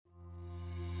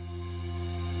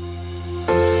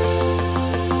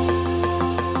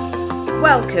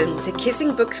Welcome to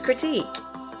Kissing Books Critique.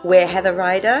 We're Heather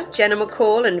Ryder, Jenna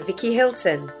McCall and Vicky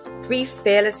Hilton, three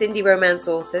fearless indie romance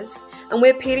authors, and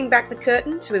we're peeling back the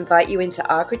curtain to invite you into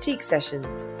our critique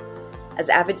sessions. As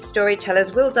avid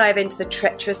storytellers, we'll dive into the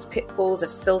treacherous pitfalls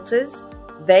of filters,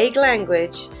 vague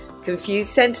language, confused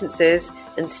sentences,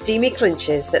 and steamy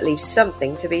clinches that leave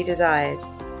something to be desired.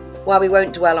 While we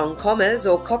won't dwell on commas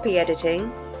or copy editing,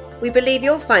 we believe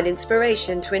you'll find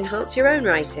inspiration to enhance your own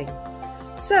writing.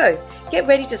 So, get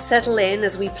ready to settle in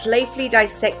as we playfully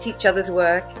dissect each other's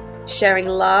work, sharing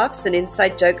laughs and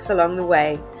inside jokes along the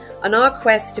way, on our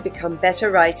quest to become better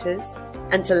writers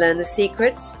and to learn the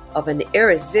secrets of an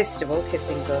irresistible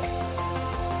kissing book.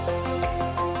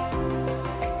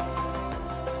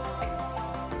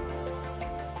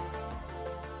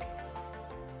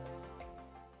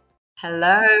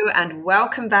 Hello and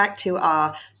welcome back to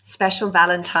our special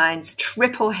Valentine's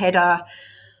triple header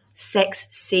sex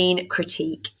scene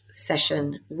critique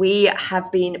session. We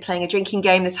have been playing a drinking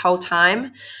game this whole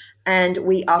time and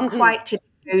we are quite to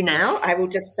do now. I will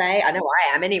just say, I know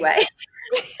I am anyway.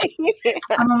 I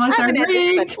haven't had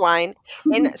this much wine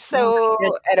in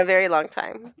at a very long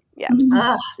time. Yeah.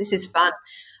 This is fun.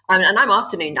 And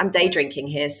I'm day drinking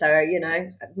here, so you know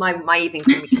my evening's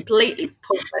going to be completely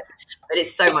pointless. But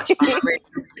it's so much fun. I'm really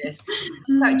enjoying this.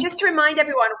 So just to remind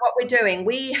everyone what we're doing,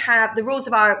 we have the rules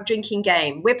of our drinking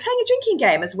game. We're playing a drinking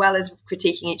game as well as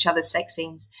critiquing each other's sex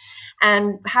scenes.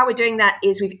 And how we're doing that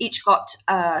is we've each got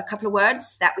a couple of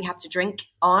words that we have to drink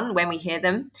on when we hear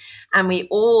them, and we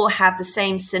all have the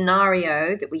same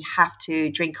scenario that we have to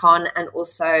drink on, and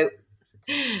also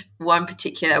one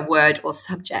particular word or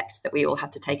subject that we all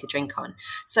have to take a drink on.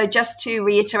 So just to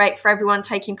reiterate for everyone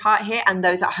taking part here and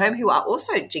those at home who are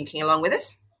also drinking along with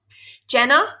us,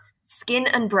 Jenna, skin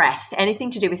and breath. Anything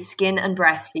to do with skin and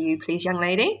breath for you, please, young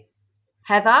lady.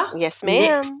 Heather? Yes,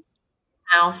 ma'am. Lips,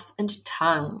 mouth and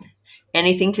tongue.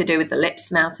 Anything to do with the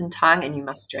lips, mouth and tongue, and you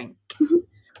must drink.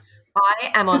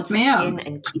 I am on skin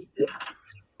and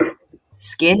kisses.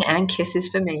 Skin and kisses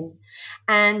for me.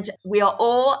 And we are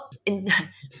all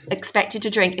expected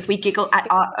to drink if we giggle at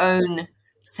our own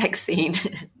sex scene.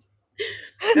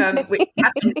 We have quite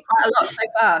a lot so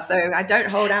far, so I don't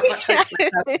hold out much hope for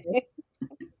myself.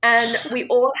 And we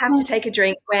all have to take a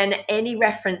drink when any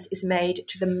reference is made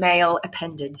to the male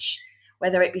appendage,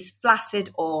 whether it be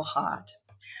flaccid or hard.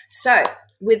 So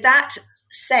with that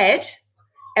said,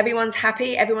 everyone's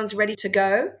happy, everyone's ready to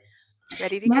go.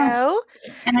 Ready to go.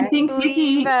 And I think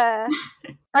believe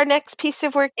our next piece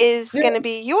of work is going to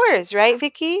be yours, right,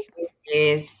 Vicky?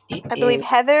 It I believe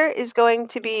Heather is going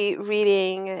to be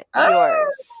reading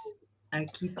yours.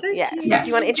 Yes. Do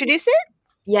you want to introduce it?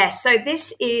 Yes. So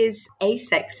this is a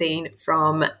sex scene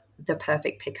from The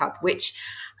Perfect Pickup, which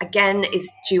again is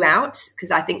due out because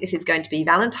I think this is going to be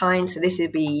Valentine. So this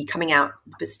will be coming out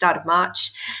at the start of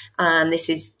March. This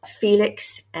is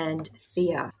Felix and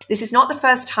Thea. This is not the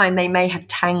first time they may have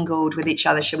tangled with each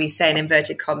other, shall we say, in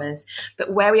inverted commas.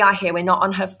 But where we are here, we're not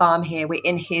on her farm here. We're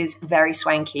in his very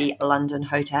swanky London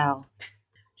hotel.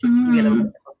 Just to give you a little bit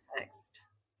of context.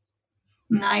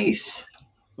 Nice.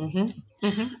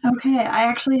 Okay, I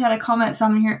actually had a comment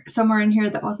somewhere in here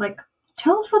that was like,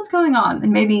 tell us what's going on.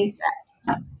 And maybe,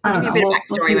 I don't know. A bit of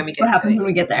backstory when we get what happens when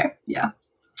we get there. Yeah.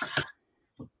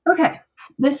 Okay.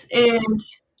 This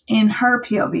is in her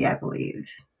POV, I believe.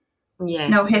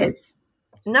 Yes. No, his.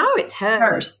 No, it's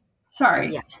hers.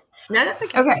 Sorry. Yeah. No, that's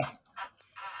okay. Okay.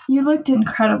 You looked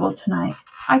incredible tonight.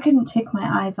 I couldn't take my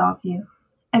eyes off you.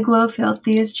 A glow filled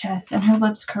Thea's chest and her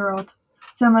lips curled.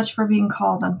 So much for being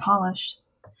called unpolished.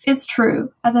 It's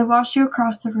true. As I watched you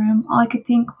across the room, all I could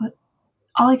think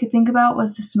about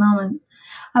was this moment.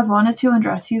 I've wanted to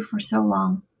undress you for so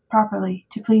long, properly,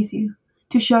 to please you,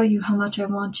 to show you how much I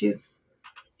want you.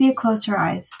 Thea closed her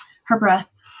eyes. Her breath.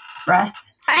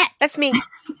 That's me.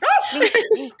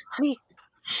 me.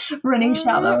 Running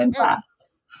shallow and fast.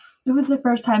 It was the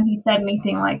first time he said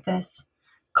anything like this.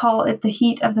 Call it the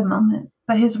heat of the moment,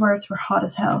 but his words were hot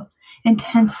as hell,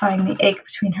 intensifying the ache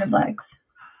between her legs.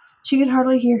 She could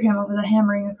hardly hear him over the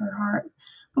hammering of her heart,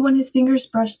 but when his fingers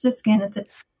brushed the skin at the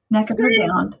neck of her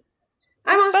gown.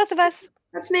 It's both of us.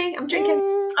 That's me. I'm drinking.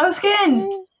 Oh,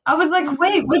 skin. I was like,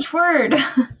 wait, which word?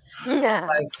 Skin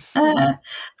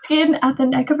at the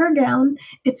neck of her gown.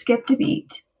 It skipped a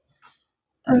beat.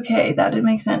 Okay, that did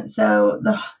make sense. So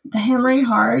the hammering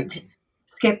heart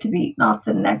skipped a beat, not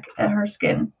the neck at her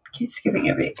skin skipping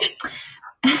a beat.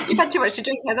 You've had too much to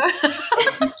drink, Heather.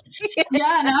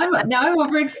 Yeah, now I'm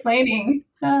over explaining.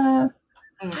 The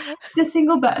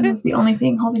single button was the only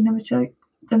thing holding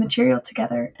the material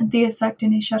together, and Thea sucked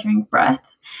in a shuddering breath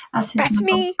as his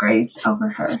muscles grazed over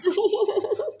her.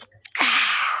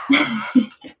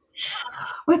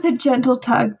 With a gentle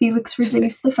tug, Felix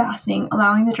released the fastening,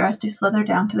 allowing the dress to slither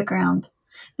down to the ground.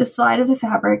 The slide of the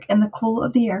fabric and the cool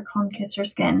of the aircon kissed her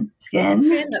skin.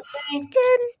 Skin.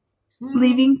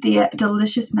 Leaving Thea a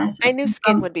delicious mess. I knew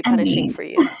skin would be punishing for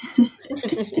you.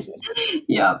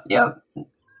 Yep.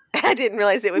 I didn't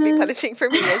realize it would be punishing for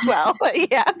me as well,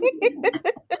 but yeah.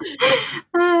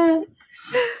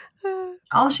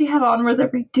 All she had on were the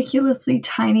ridiculously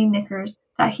tiny knickers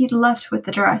that he'd left with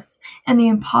the dress and the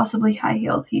impossibly high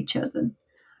heels he'd chosen.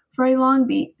 For a long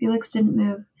beat, Felix didn't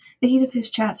move, the heat of his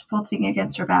chest pulsing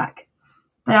against her back.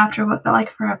 But after what felt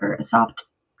like forever, a soft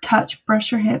touch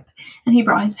brushed her hip, and he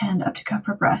brought his hand up to cup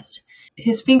her breast,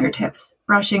 his fingertips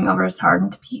brushing over his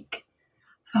hardened peak.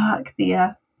 Fuck,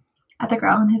 Thea. At the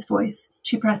growl in his voice,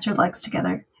 she pressed her legs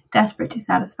together, desperate to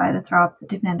satisfy the throb that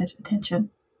demanded attention.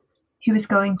 He was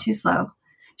going too slow.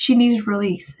 She needed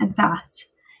release, and fast.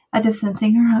 As if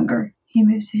sensing her hunger, he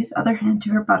moved his other hand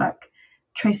to her buttock,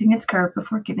 tracing its curve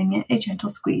before giving it a gentle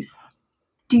squeeze.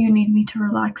 Do you need me to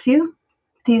relax you?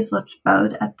 Thea's lips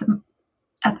bowed at the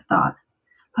thought.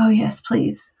 Oh yes,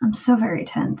 please. I'm so very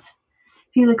tense.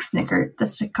 Felix snickered, the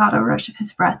staccato rush of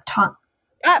his breath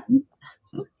taunting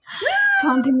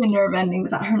the nerve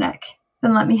endings at her neck.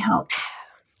 Then let me help.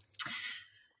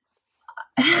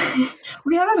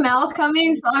 We have a mouth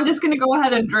coming, so I'm just going to go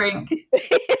ahead and drink.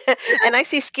 And I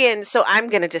see skin, so I'm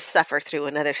going to just suffer through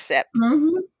another sip.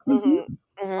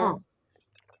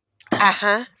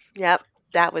 Uh-huh. Yep.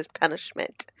 That was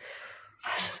punishment.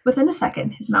 Within a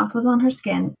second, his mouth was on her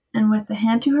skin, and with the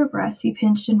hand to her breast, he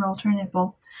pinched and rolled her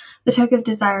nipple. The tug of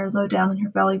desire low down in her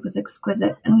belly was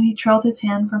exquisite, and when he trailed his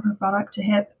hand from her buttock to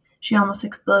hip, she almost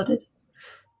exploded.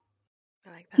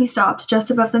 I like that. He stopped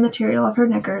just above the material of her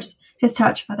knickers, his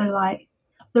touch feather light.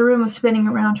 The room was spinning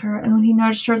around her, and when he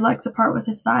nudged her legs apart with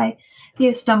his thigh,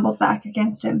 Thea stumbled back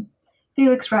against him.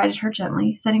 Felix righted her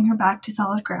gently, setting her back to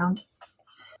solid ground.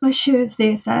 My shoes,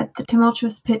 Thea said, the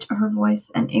tumultuous pitch of her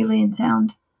voice an alien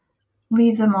sound.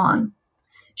 Leave them on.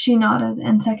 She nodded,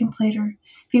 and seconds later,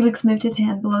 Felix moved his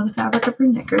hand below the fabric of her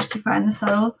knickers to find the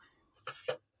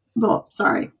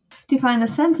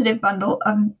sensitive bundle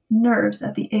of nerves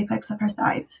at the apex of her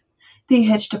thighs.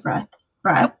 Thea hitched a breath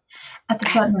at the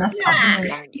suddenness of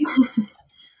the move.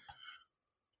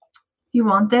 You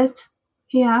want this?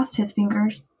 He asked, his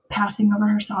fingers passing over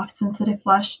her soft, sensitive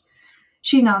flesh.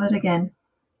 She nodded again,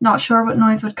 not sure what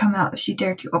noise would come out if she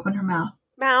dared to open her mouth.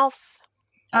 Mouth.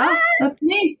 Ah, that's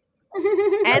me.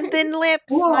 And then lips.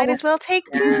 Whoa. Might as well take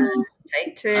two.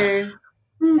 Take two.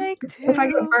 If I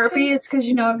get burpy, it's because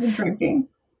I've been drinking.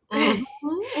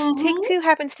 Take Two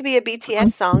happens to be a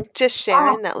BTS song. Just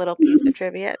sharing that little piece of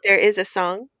trivia. There is a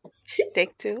song.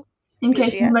 Take Two. In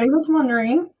case anybody was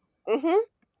wondering. Yeah,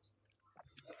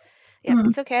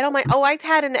 it's okay. I don't mind. Oh, I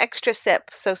had an extra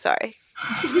sip. So sorry.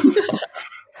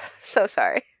 So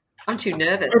sorry. I'm too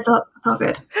nervous. It's all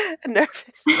good. I'm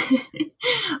nervous.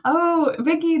 Oh,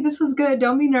 Vicky, this was good.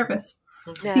 Don't be nervous.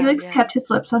 Felix kept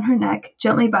his lips on her neck,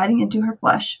 gently biting into her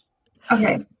flesh.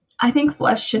 Okay, I think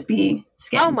flesh should be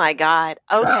skin. Oh my God.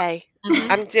 Okay.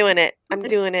 I'm doing it.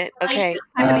 Okay.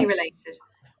 Heavily related.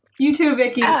 You too,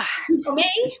 Vicky.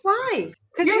 Me? Why?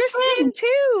 Because you're skin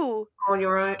too. Oh,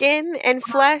 you're right. Skin and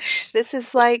flesh. This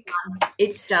is like...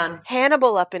 It's done.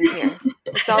 Hannibal up in here.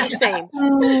 It's all the same.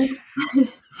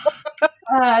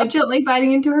 Gently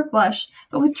biting into her flesh,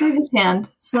 but withdrew his hand,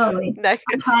 slowly,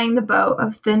 tying the bow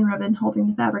of thin ribbon holding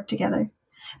the fabric together.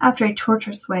 After a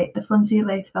torturous wait, the flimsy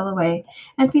lace fell away,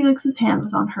 and Felix's hand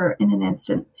was on her in an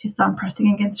instant, his thumb pressing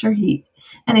against her heat,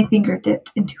 and a finger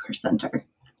dipped into her center.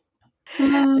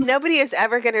 Nobody is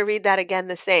ever going to read that again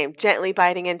the same, gently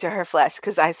biting into her flesh,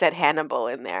 because I said Hannibal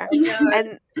in there.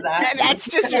 And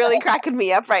that's just really cracking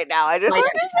me up right now. I just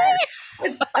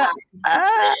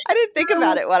I didn't think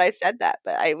about it when I said that,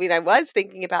 but I was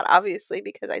thinking about obviously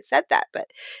because I said that, but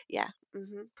yeah.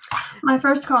 My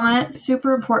first comment,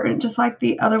 super important, just like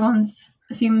the other ones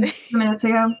a few minutes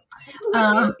ago.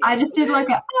 I just did like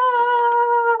a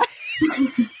I'm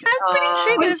pretty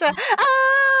sure there's a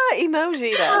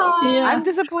emoji though. Yeah. I'm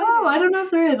disappointed. Oh, I don't know if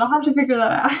there is. I'll have to figure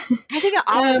that out. I think an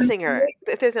opera singer.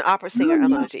 If there's an opera singer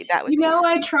emoji, that would.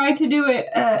 I tried to do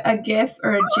a GIF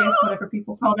or a GIF, whatever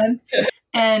people call them,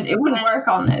 and it wouldn't work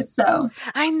on this. So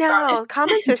I know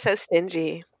comments are so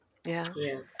stingy. Yeah.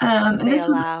 And this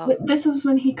was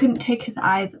when he couldn't take his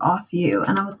eyes off you,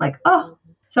 and I was like, oh,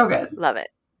 so good. Love it.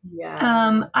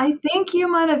 Yeah. I think you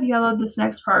might have yellowed this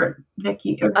next part,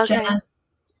 Vicky or Jenna.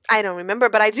 I don't remember,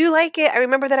 but I do like it. I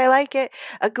remember that I like it.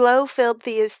 A glow filled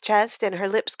Thea's chest and her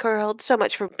lips curled, so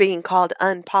much for being called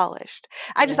unpolished.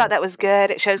 I just thought that was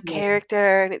good. It shows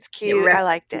character and it's cute. I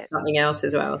liked it. Something else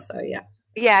as well, so yeah.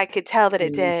 Yeah, I could tell that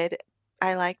it Mm. did.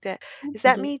 I liked it. Is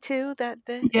that Mhm. me too?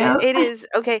 Yep. It is.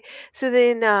 Okay. So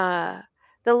then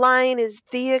the line is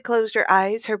Thea closed her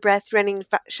eyes, her breath running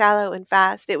shallow and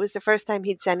fast. It was the first time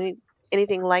he'd said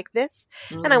anything like this,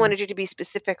 and I Mm. wanted you to be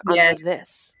specific on the Yes.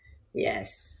 this.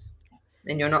 Yes.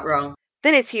 And you're not wrong.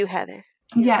 Then it's you, Heather.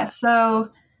 Yeah,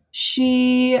 so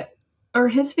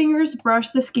his fingers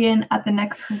brushed the skin at the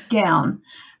neck of her gown.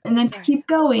 And then to keep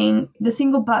going, the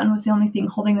single button was the only thing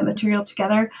holding the material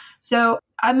together. So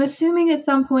I'm assuming at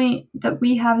some point that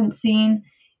we haven't seen,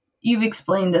 you've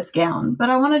explained this gown. But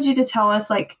I wanted you to tell us,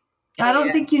 like, I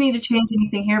don't think you need to change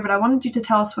anything here, but I wanted you to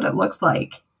tell us what it looks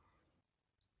like.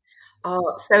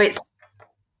 Oh, so it's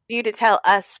You to tell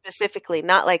us specifically,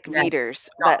 not like readers,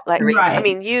 but like, Right. I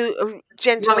mean, you,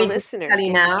 gentle me to listeners, tell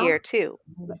you get now? to hear too.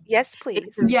 Yes, please.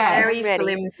 It's a very I'm ready.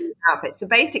 flimsy outfit. So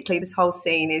basically, this whole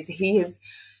scene is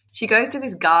she goes to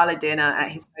this gala dinner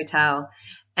at his hotel,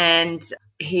 and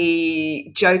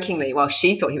he jokingly, well,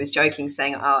 she thought he was joking,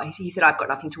 saying, "Oh," he said, "I've got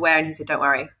nothing to wear," and he said, "Don't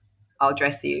worry, I'll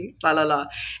dress you." La la la.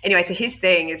 Anyway, so his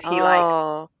thing is he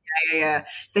likes. Yeah.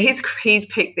 So he's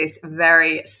picked this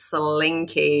very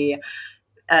slinky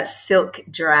silk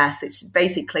dress, which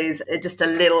basically is just a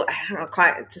little,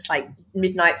 quite just like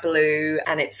midnight blue,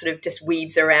 and it sort of just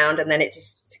weaves around, and then it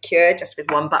just secured just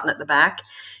with one button at the back.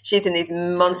 She's in these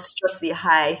monstrously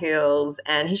high heels,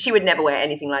 and she would never wear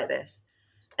anything like this.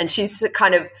 And she's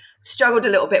kind of struggled a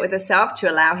little bit with herself to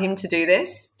allow him to do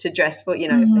this, to dress for, for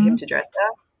him to dress her.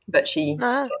 But she,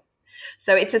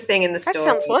 so it's a thing in the story. That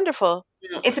sounds wonderful.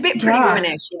 It's a bit Pretty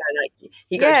Womanish, like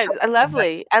he goes. Yes,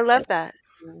 lovely. I love that.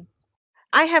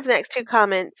 I have next two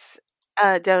comments,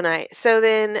 don't I? So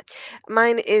then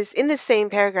mine is in the same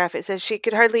paragraph. It says she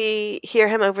could hardly hear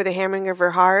him over the hammering of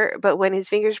her heart, but when his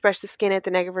fingers brushed the skin at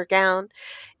the neck of her gown,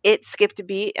 it skipped a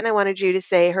beat. And I wanted you to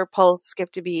say her pulse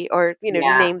skipped a beat, or, to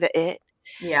name the it.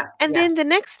 Yeah. And then the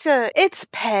next, it's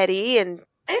petty and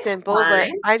simple, but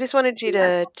I just wanted you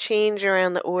to change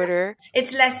around the order.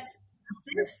 It's less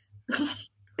passive.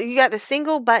 You got the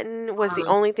single button was the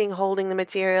only thing holding the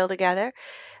material together.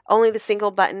 Only the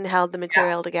single button held the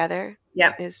material together.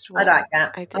 Yep. I like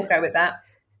that. I'll go with that.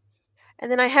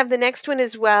 And then I have the next one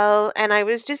as well. And I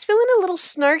was just feeling a little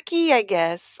snarky, I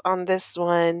guess, on this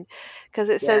one. Because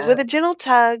it says, with a gentle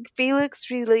tug, Felix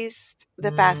released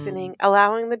the fastening,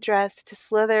 allowing the dress to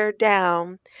slither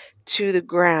down to the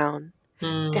ground.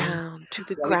 Down to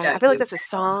the ground. I feel like that's a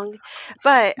song.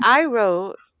 But I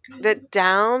wrote that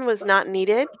down was not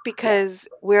needed because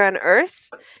we're on Earth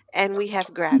and we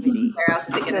have gravity. Where else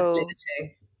is it going to slither to?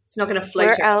 It's not going to float.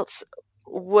 Where else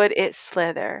would it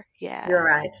slither? Yeah. You're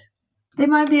right. They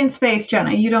might be in space,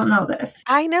 Jenna. You don't know this.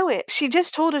 I know it. She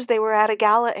just told us they were at a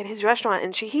gala at his restaurant,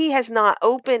 and he has not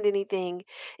opened anything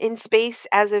in space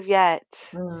as of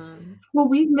yet. Well,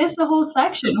 we missed a whole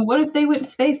section. What if they went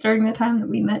to space during the time that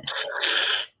we missed?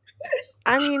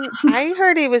 I mean, I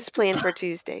heard it was planned for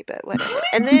Tuesday, but whatever.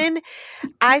 And then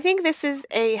I think this is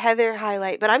a Heather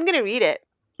highlight, but I'm going to read it.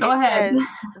 Go ahead. Says,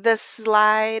 the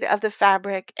slide of the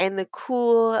fabric and the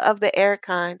cool of the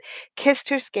aircon kissed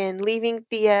her skin, leaving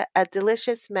Thea a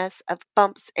delicious mess of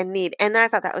bumps and knead. And I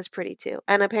thought that was pretty too.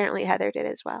 And apparently Heather did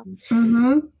as well.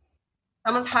 Mm-hmm.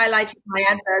 Someone's highlighted my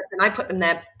adverbs and I put them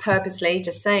there purposely,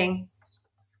 just saying.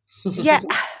 Yeah.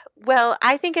 Well,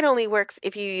 I think it only works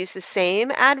if you use the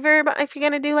same adverb if you're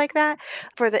going to do like that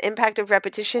for the impact of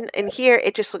repetition. And here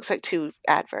it just looks like two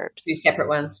adverbs. Two separate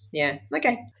ones. Yeah.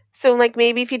 Okay. So, like,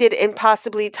 maybe if you did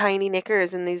impossibly tiny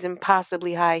knickers and these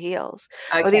impossibly high heels,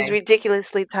 or these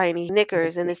ridiculously tiny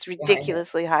knickers and this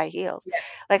ridiculously high heels,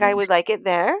 like, I would like it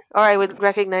there, or I would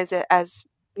recognize it as,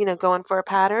 going for a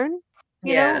pattern.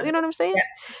 You know what I'm saying?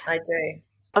 Yeah, I do.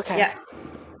 Okay. Yeah.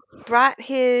 Brought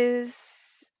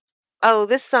his. Oh,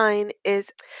 this sign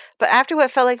is, but after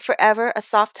what felt like forever, a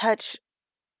soft touch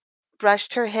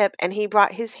brushed her hip, and he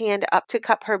brought his hand up to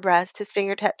cup her breast, his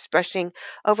fingertips brushing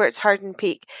over its hardened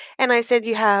peak. And I said,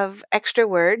 you have extra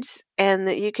words, and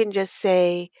that you can just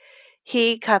say,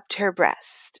 he cupped her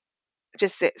breast.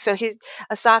 So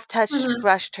a soft touch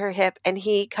brushed her hip, and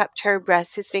he cupped her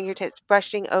breast, his fingertips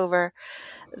brushing over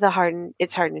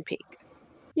its hardened peak.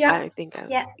 Yeah. I think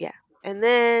yeah. And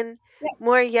then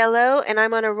more yellow, and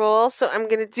I'm on a roll, so I'm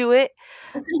going to do it.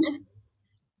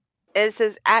 It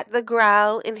says, at the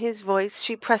growl in his voice,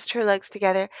 she pressed her legs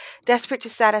together, desperate to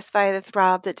satisfy the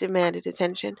throb that demanded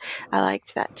attention. I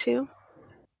liked that too.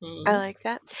 I like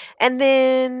that. And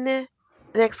then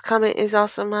the next comment is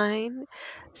also mine.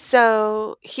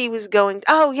 So he was going,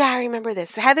 oh yeah, I remember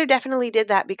this. Heather definitely did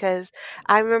that because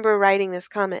I remember writing this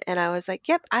comment and I was like,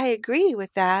 yep, I agree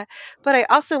with that. But I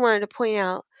also wanted to point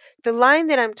out the line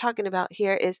that I'm talking about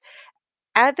here is,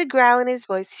 At the growl in his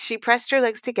voice, she pressed her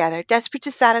legs together, desperate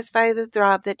to satisfy the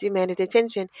throb that demanded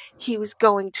attention. He was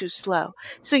going too slow.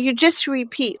 So you just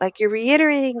repeat, like you're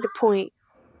reiterating the point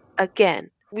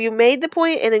again. You made the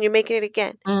point and then you're making it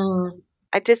again.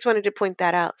 I just wanted to point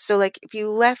that out. So, like, if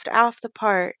you left off the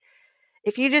part,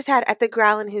 if you just had at the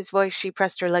growl in his voice, she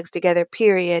pressed her legs together,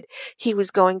 period, he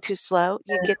was going too slow,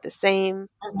 you get the same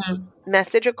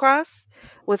message across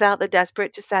without the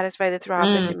desperate to satisfy the throb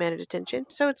that demanded attention.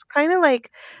 So it's kind of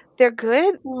like they're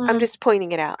good. I'm just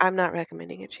pointing it out. I'm not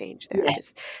recommending a change there.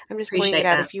 Yes. I'm just pointing it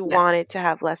out. If you wanted to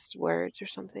have less words or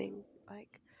something,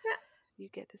 like you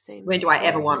get the same. When do I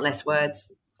ever want less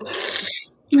words?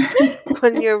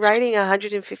 When you're writing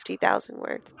 150,000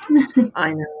 words.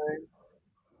 I know.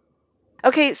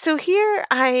 Okay, so here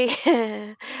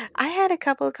I had a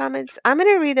couple of comments. I'm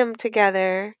going to read them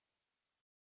together.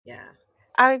 Yeah.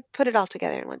 I put it all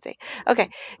together in one thing. Okay.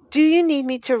 Do you need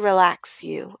me to relax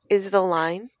you is the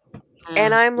line.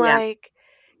 And I'm like,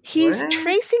 he's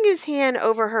tracing his hand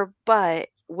over her butt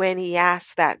when he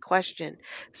asks that question.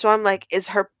 So I'm like, is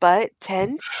her butt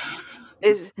tense?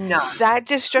 That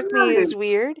just struck me as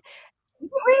weird.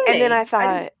 Really? And then I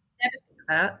thought,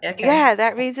 okay. yeah,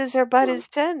 that reads as her butt is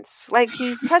tense. Like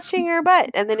he's touching her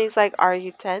butt. And then he's like, are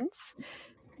you tense?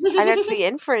 And that's the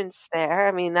inference there.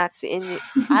 I mean, I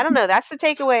don't know. That's the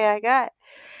takeaway I got.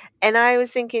 And I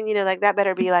was thinking, like that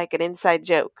better be like an inside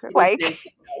joke. It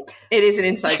is an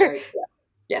inside joke.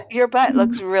 Yeah. Your butt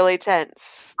looks really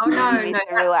tense. Oh, no. You need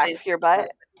to relax your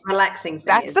butt. Relaxing thing.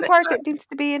 That's the part that needs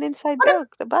to be an inside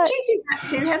joke, the butt. Did you think that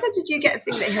too, Heather? Did you get a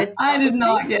thing that had... I did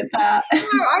not get that. No,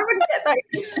 I wouldn't get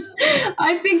that.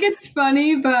 I think it's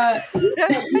funny, but...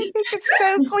 I think it's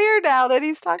so clear now that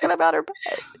he's talking about her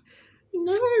butt.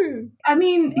 No. I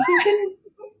mean, he can...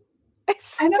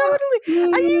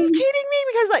 Totally. Are you kidding me?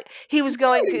 Because he was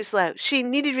going too slow. She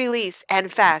needed release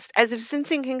and fast, as if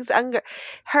sensing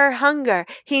her hunger.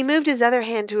 He moved his other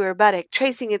hand to her buttock,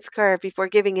 tracing its curve before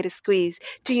giving it a squeeze.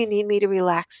 Do you need me to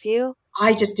relax you?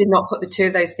 I just did not put the two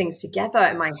of those things together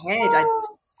in my head.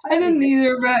 I didn't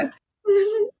either, but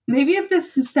maybe if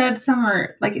this is said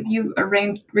somewhere, like if you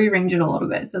rearrange it a little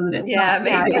bit so that it's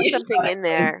maybe something in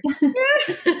there.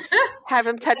 Have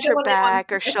him touch her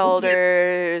back or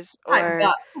shoulders or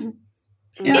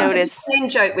notice. It's a same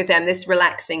joke with them, this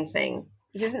relaxing thing.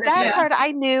 That part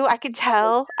I knew, I could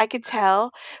tell,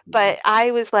 but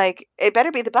I was like, it better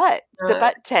be the butt. The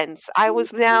butt tense. I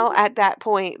was now at that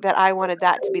point that I wanted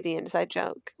that to be the inside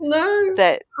joke. No.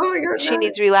 That she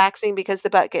needs relaxing because the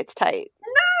butt gets tight.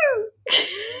 No.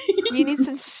 You need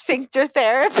some sphincter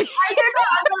therapy. I do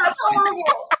not. That's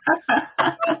horrible.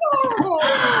 That's horrible.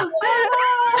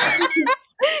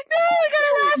 No, we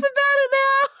gotta laugh about it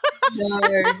now. No.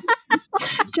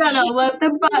 Jenna, let the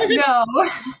butt go.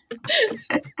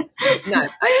 No.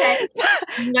 Okay.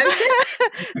 Noted.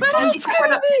 But it's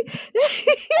gonna be.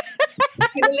 I'm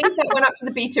going to link that one up to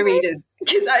the beta readers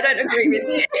because I don't agree with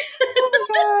you.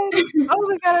 Oh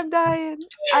my god, I'm dying.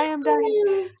 I am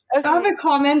dying. Okay. I have a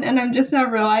comment, and I'm just now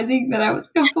realizing that I was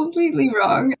completely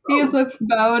wrong. Thea's looks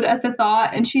bowed at the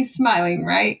thought, and she's smiling,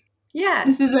 right? Yeah.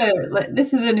 This is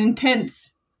an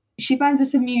intense. She finds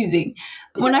this amusing.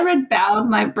 When I read bowed,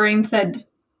 my brain said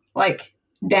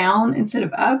down instead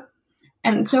of up,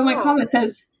 and so my comment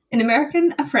says, "In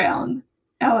American, a frown."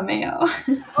 LMAO.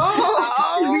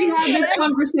 Oh, we had this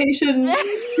conversation.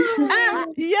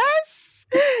 Yes.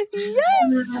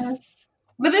 Yes.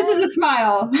 But this is a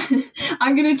smile.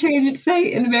 I'm going to change it to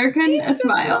say, in American, it's a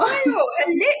smile. Her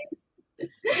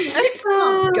lips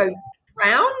go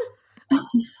brown.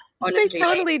 Honestly. They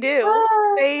totally do.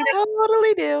 They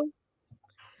totally do.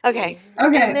 Okay.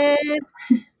 And then,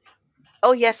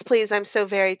 oh, yes, please. I'm so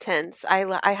very tense. I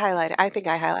highlighted. I think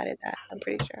I highlighted that. I'm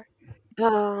pretty sure.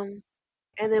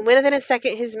 And then within a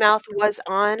second, his mouth was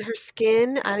on her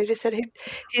skin. I just said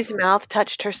his mouth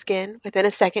touched her skin. Within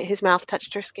a second, his mouth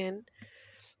touched her skin.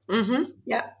 Mm-hmm.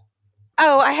 Yeah.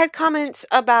 Oh, I had comments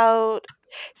about...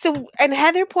 So, and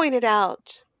Heather pointed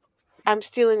out... I'm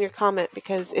stealing your comment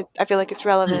because I feel like it's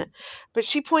relevant. But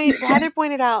Heather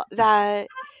pointed out that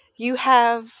you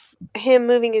have him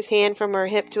moving his hand from her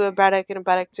hip to a buttock and a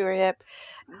buttock to her hip.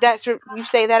 You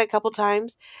say that a couple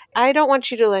times. I don't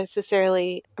want you to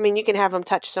necessarily, you can have him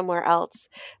touch somewhere else,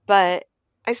 but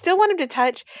I still want him to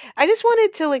touch. I just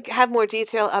wanted to have more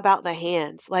detail about the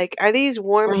hands. Are these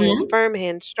warm hands, firm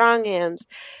hands, strong hands,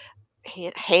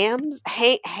 hands?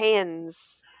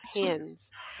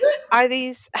 Are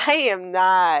these? I am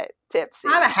not tipsy.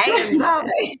 I'm a hands, aren't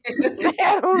they?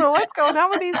 I don't know what's going on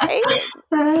with these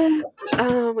hands.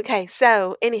 Okay,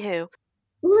 so anywho,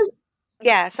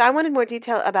 Yeah, so I wanted more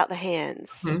detail about the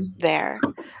hands there.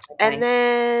 Okay. And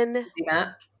then, Do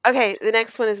that. okay, the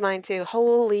next one is mine too.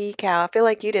 Holy cow. I feel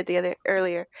like you did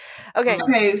earlier. Okay.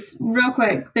 Okay, real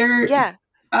quick. They're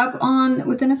up on,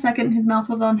 within a second, his mouth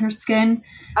was on her skin.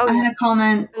 Oh, I had a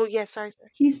comment. Oh, yeah, sorry.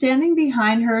 He's standing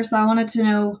behind her, so I wanted to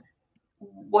know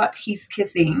what he's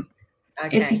kissing.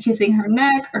 Okay. Is he kissing her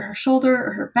neck or her shoulder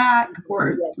or her back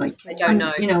or like I don't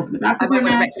know. The back of her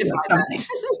neck or something?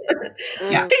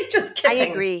 Yeah, he's just kissing. I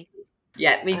agree.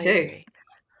 Yeah, me too.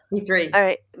 Me three. All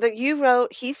right. You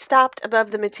wrote, he stopped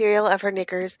above the material of her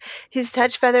knickers, his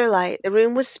touch feather light. The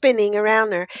room was spinning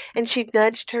around her, and she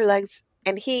nudged her legs.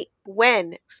 The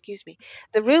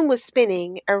room was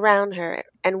spinning around her,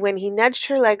 and when he nudged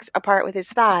her legs apart with his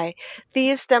thigh,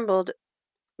 Thea stumbled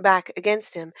back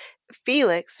against him.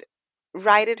 Felix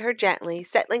righted her gently,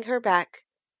 settling her back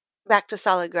to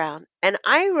solid ground. And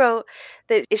I wrote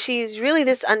that if she's really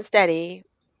this unsteady,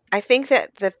 I think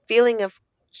that the feeling of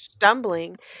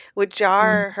stumbling would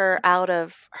jar her out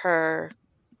of her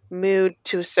mood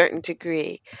to a certain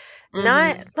degree.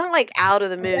 Not like out of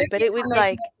the mood, but it would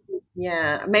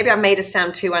maybe I made her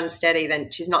sound too unsteady.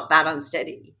 Then she's not that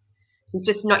unsteady. She's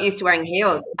just not used to wearing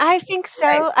heels. I think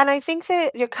so. And I think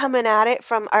that you're coming at it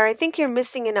I think you're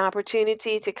missing an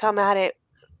opportunity to come at it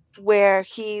where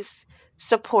he's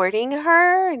supporting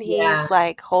her and he's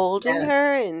like holding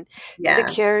her and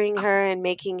securing her and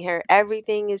making her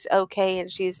everything is okay and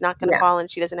she's not going to fall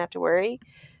and she doesn't have to worry,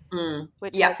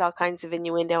 which has all kinds of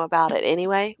innuendo about it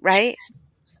anyway, right?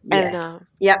 I don't know.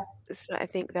 Yeah. So I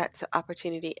think that's an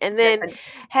opportunity. And then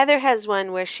Heather has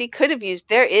one where she could have used,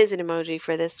 there is an emoji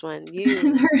for this one.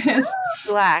 You there is.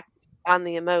 slacked on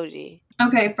the emoji.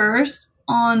 Okay, first,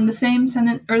 on the same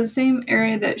sentence or the same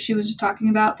area that she was just talking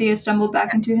about, Thea stumbled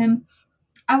back into him.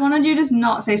 I wanted you to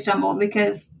not say stumbled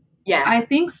because I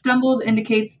think stumbled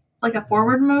indicates like a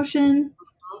forward motion,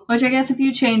 which I guess if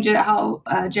you change it how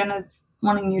Jenna's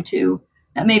wanting you to,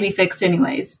 that may be fixed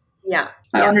anyways. Yeah.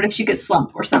 I wondered if she could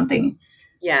slump or something.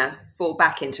 Yeah, fall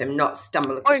back into him, not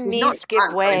stumble. Or knees give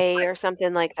way or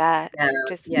something like that. Yeah,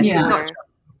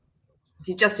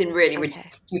 she's just in really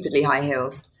stupidly high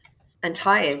heels. And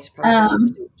tired, probably. It's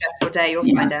been a stressful day, you'll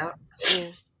find out. Yeah.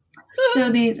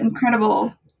 So these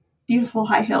incredible, beautiful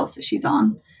high heels that she's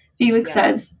on, Felix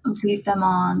says, leave them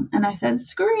on. And I said,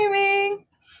 screaming.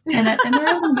 And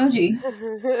there is an emoji.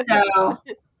 So,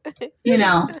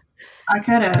 I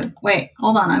could have, wait,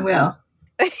 hold on, I will.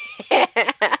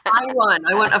 I want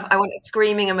a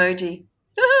screaming emoji.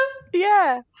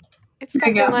 Yeah. It's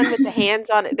got the one with the hands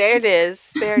on it. There it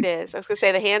is. I was going to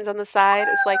say the hands on the side.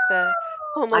 It's like the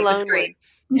Home Alone one.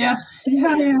 Yeah.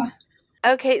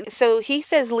 Okay, so he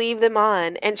says leave them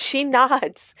on, and she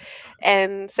nods.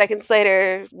 And seconds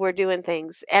later, we're doing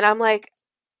things. And I'm like,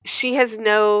 he's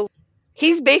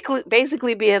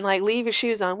basically being like, leave your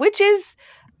shoes on, which is,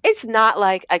 it's not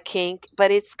like a kink, but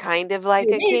it's kind of like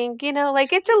a kink,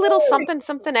 like it's a little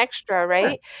something extra,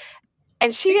 right?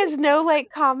 And she has no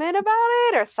comment about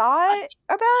it or thought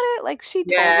about it. Like she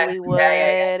totally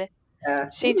would.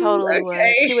 Yeah. She totally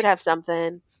would. She would have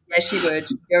something. Yeah, she would.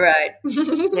 You're right.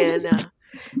 And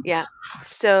yeah.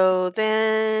 So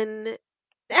then,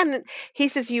 and he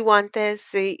says, "You want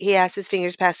this?" He has his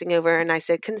fingers passing over, and I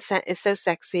said, "Consent is so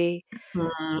sexy,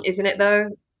 isn't it? Though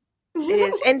it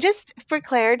is." And just for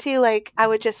clarity, I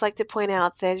would just like to point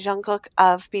out that Jungkook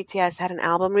of BTS had an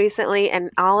album recently,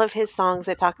 and all of his songs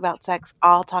that talk about sex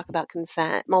all talk about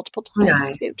consent multiple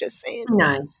times too. Just saying,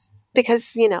 nice.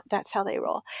 Because, that's how they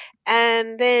roll.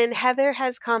 And then Heather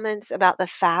has comments about the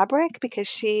fabric because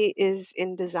she is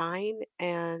in design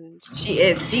and she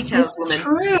is details woman.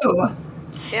 True.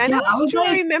 I know.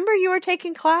 I remember you were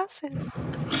taking classes.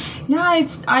 Yeah,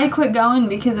 I quit going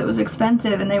because it was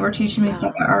expensive and they were teaching me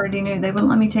stuff I already knew. They wouldn't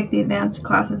let me take the advanced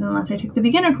classes unless I took the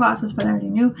beginner classes, but I already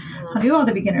knew how to do all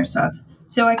the beginner stuff.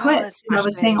 So I quit. I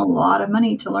was paying a lot of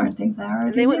money to learn things that I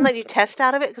already knew. They wouldn't let you test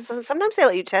out of it? Because sometimes they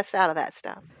let you test out of that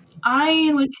stuff.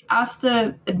 I asked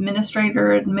the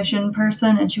admission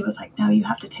person, and she was like, "No, you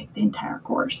have to take the entire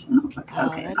course." And I was like,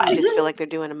 "Okay." I just feel like they're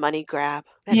doing a money grab.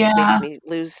 That makes me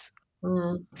lose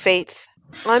faith.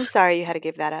 Well, I'm sorry you had to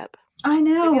give that up. I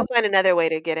know. Maybe you'll find another way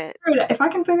to get it. If I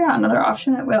can figure out another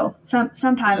option, I will.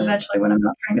 Sometime eventually when I'm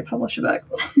not trying to publish a book.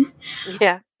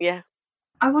 Yeah.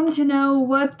 I wanted to know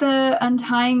what the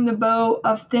untying the bow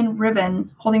of thin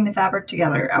ribbon holding the fabric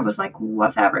together. I was like,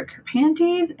 what fabric? Her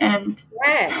panties? And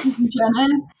Jenna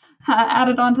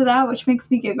added on to that, which makes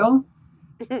me giggle.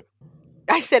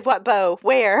 I said, what bow?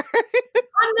 Where?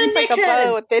 It's like a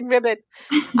bow, a thin ribbon.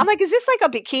 I'm like, is this like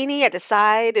a bikini at the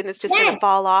side and it's just going to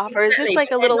fall off? Or is this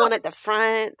like a little one at the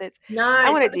front?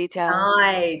 I want a detail.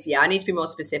 Side. Yeah, I need to be more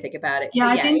specific about it. Yeah,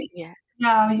 So, I think. Yeah,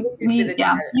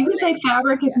 you can say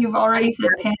fabric if you've already said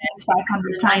panties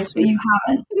 500 times, but you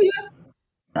haven't.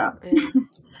 So.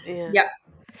 Yeah. Yep.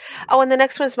 Oh, and the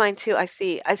next one's mine too. I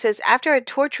see. It says, after a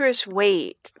torturous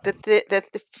wait, the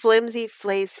flimsy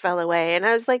flace fell away. And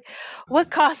I was like, what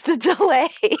caused the delay?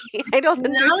 I don't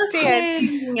understand.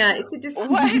 It's a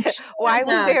distinction. Why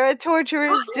was there a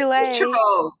torturous delay?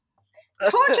 Torturous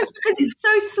because it's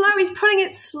so slow. He's putting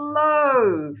it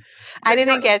slow. I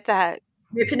didn't get that.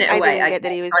 Ripping it away. I didn't get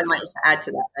that he was. I might need to add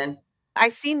to that then. I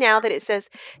see now that it says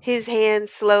his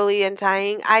hands slowly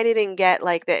untying. I didn't get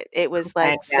like that it was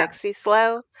like sexy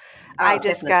slow. I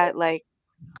just got like,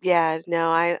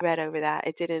 I read over that.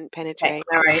 It didn't penetrate. Okay,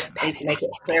 no worries. I need to make it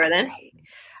clearer then.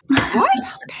 What?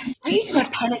 I used to say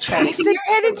penetrate. I said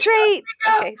penetrate.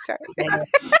 Okay, sorry.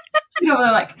 People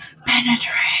are like,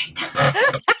 penetrate.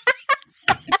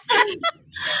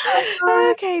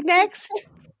 Okay, next.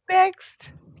 Okay.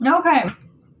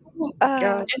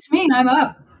 It's me. I'm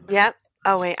up. Yep.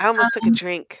 Oh, wait. I almost took a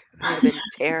drink. That would have been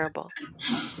terrible.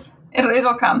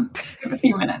 It'll come. Just give it a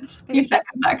few minutes. A few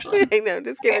seconds, actually. I know.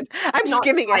 Just give it. I'm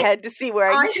skimming ahead to see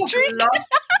where I get to drink. The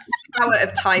power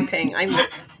of typing. I'm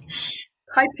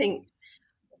typing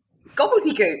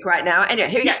gobbledygook right now. Anyway,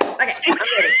 here we go. Okay, I'm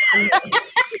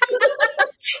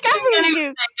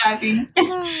ready. Gobbledygook.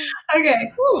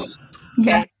 Okay.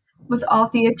 Yes. Was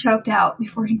Althea choked out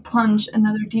before he plunged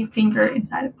another deep finger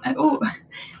inside of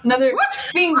another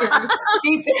finger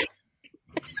deep in.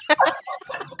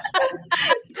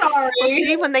 Sorry. Well,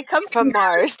 see, when they come from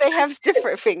Mars, they have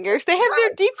different fingers. They have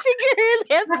their deep finger and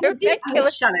they have their regular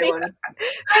finger.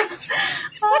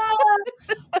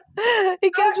 He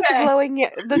comes with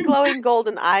the glowing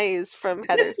golden eyes from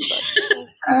Heather's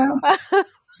book.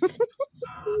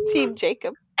 Team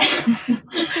Jacob.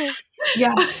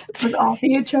 Yes, with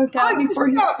Althea choked out before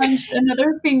he plunged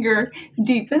another finger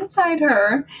deep inside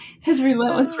her, his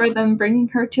relentless rhythm bringing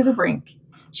her to the brink.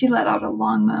 She let out a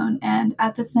long moan, and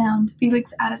at the sound,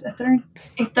 Felix added a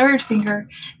third finger,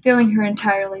 filling her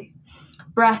entirely.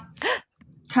 Breath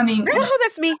coming. Oh,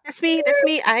 that's me.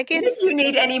 I get it. If you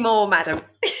need any more, madam.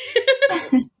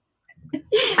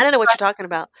 I don't know what you're talking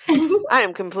about. I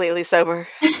am completely sober.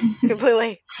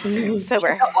 Completely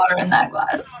sober. I got water in that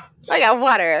glass. I got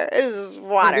water. This is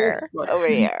water over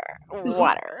here.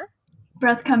 Water.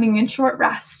 Breath coming in short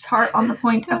rasps, heart on the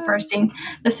point of bursting.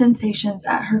 The sensations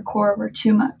at her core were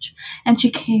too much, and she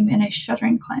came in a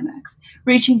shuddering climax,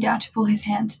 reaching down to pull his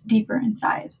hand deeper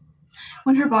inside.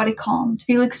 When her body calmed,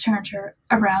 Felix turned her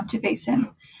around to face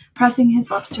him, pressing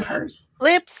his lips to hers.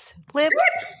 Lips.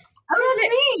 Oh, that's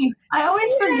me. I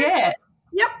always forget.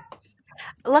 Yep.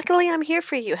 Luckily, I'm here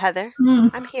for you, Heather.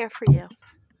 I'm here for you.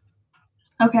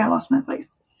 Okay, I lost my place.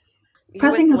 You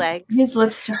Pressing legs. his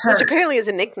lips to her. Which apparently is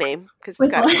a nickname, because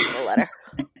it's got a capital letter.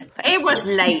 It was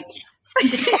late.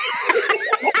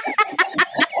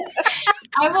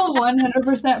 I will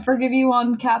 100% forgive you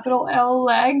on capital L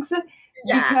legs.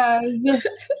 Because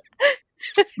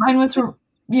mine was,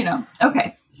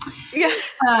 okay. Yeah.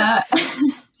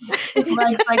 With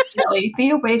legs like jelly,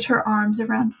 Thea waved her arms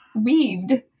around, weaved.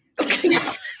 You just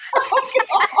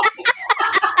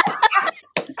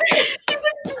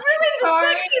ruined the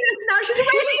sexiness. Now she's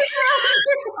waving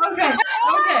Okay. I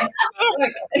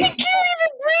can't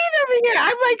even breathe over here.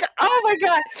 I'm like, oh my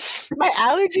god, my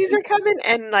allergies are coming,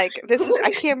 and I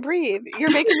can't breathe.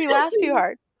 You're making me laugh too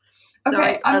hard.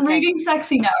 Okay, I'm reading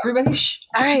sexy now. Everybody, shh.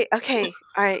 All right.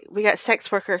 We got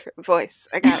sex worker voice.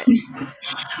 I got it.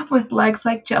 With legs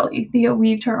like jelly, Thea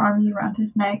weaved her arms around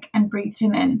his neck and breathed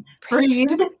him in.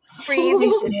 Breathed.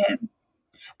 Tasted him.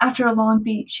 After a long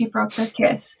beat, she broke her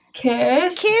kiss.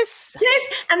 Kiss.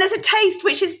 And there's a taste,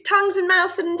 which is tongues and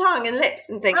mouth and tongue and lips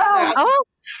and things. Oh.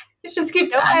 Let's just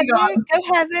keep Go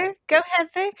Heather.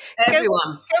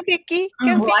 Everyone. Go Vicky.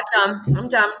 Well, I'm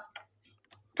done.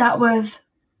 That was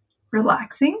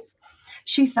relaxing.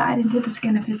 She sighed into the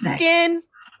skin of his neck. Skin.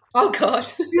 Oh, God.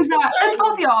 Who's that? That's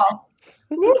both y'all.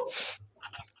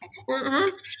 Mm-hmm.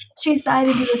 She sighed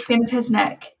into the skin of his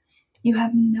neck. You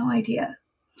have no idea.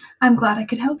 I'm glad I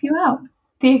could help you out.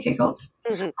 Thea giggled.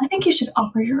 Mm-hmm. I think you should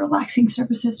offer your relaxing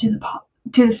services to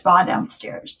the spa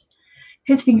downstairs.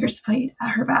 His fingers played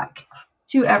at her back.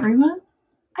 To everyone?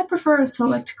 I prefer a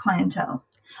select clientele.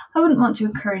 I wouldn't want to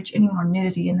encourage any more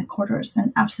nudity in the corridors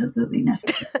than absolutely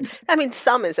necessary. I mean,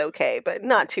 some is okay, but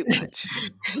not too much.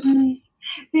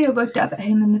 Thea looked up at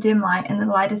him in the dim light, and the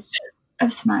lightest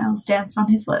of smiles danced on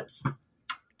his lips.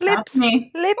 Lips.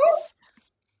 Me. Lips.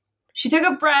 She took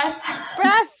a breath.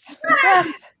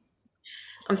 Breath.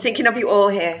 I'm thinking of you all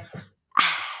here.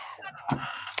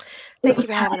 Thank you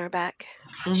for having our back.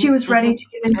 She was ready to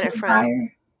get into her the friend.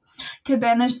 fire, to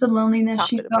banish the loneliness Top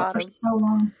she to the felt for bottom. so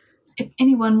long. If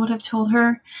anyone would have told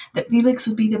her that Felix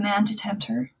would be the man to tempt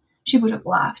her, she would have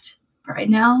laughed. But right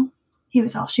now, he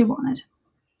was all she wanted.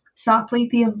 Softly,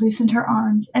 Thea loosened her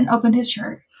arms and opened his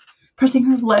shirt, pressing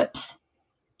her lips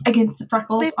against the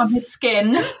freckles on his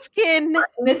skin. Skin.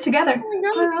 And it's together.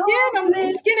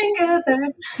 I'm skinning.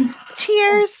 Together.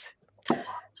 Cheers.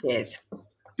 Cheers.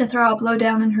 The throb low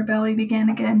down in her belly began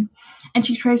again, and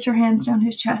she traced her hands down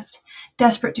his chest,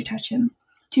 desperate to touch him,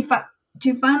 to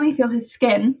finally feel his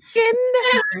skin.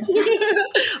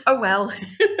 Oh, well.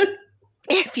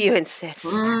 If you insist.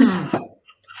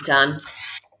 Done.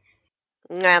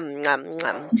 Nom, nom,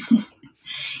 nom.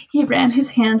 He ran his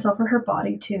hands over her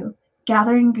body, too,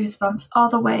 gathering goosebumps all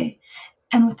the way,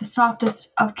 and with the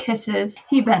softest of kisses,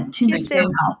 he bent to meet her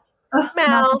mouth.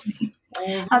 Mouth.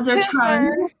 As their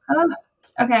tongue.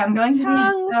 Okay, I'm going to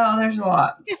the. Oh, there's a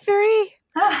lot. 3.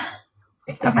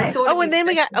 Okay. Oh, and then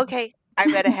we got. Okay, I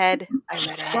read ahead.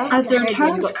 As their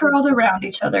tongues curled around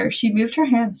each other, she moved her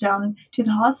hands down to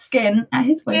the hot skin at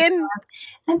his waistline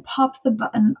and popped the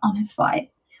button on his fly.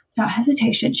 Without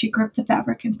hesitation, she gripped the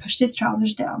fabric and pushed his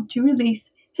trousers down to release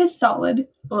his solid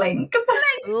length.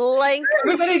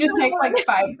 Everybody just take like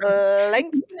 5.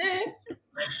 Length.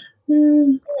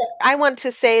 I want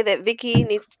to say that Vicky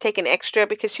needs to take an extra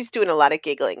because she's doing a lot of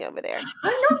giggling over there.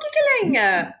 I'm not giggling.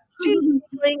 She's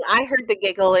giggling. I heard the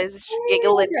gigglage.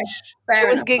 Fair it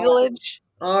was enough. gigglage.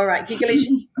 All right, gigglage.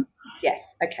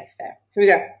 Yes. Okay, fair. Here we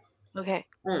go. Okay.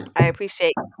 I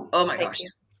appreciate. Oh my gosh.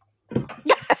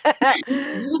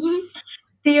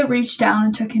 Thea reached down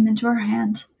and took him into her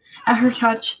hand. At her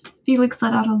touch, Felix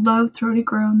let out a low, throaty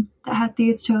groan that had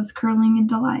Thea's toes curling in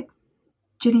delight.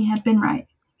 Ginny had been right.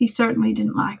 He certainly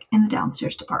didn't lack in the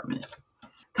downstairs department.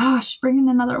 Gosh, bringing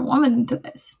another woman into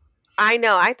this. I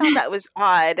know. I thought that was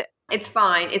odd. It's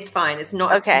fine. It's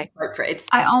not appropriate.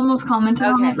 I almost commented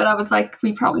on it, but I was like,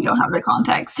 we probably don't have the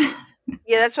context.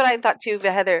 Yeah, that's what I thought too,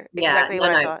 Heather. Exactly what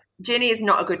I thought. Ginny is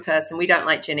not a good person. We don't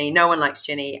like Ginny. No one likes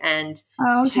Ginny. And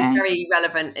she's very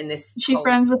relevant in this. She's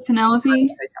friends with Penelope?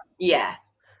 Yeah.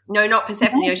 No, not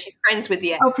Persephone. Okay. She's friends with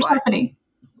the ex-wife. Persephone.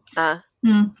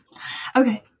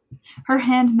 Okay. Her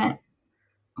hand met.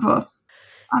 Oh,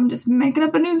 I'm just making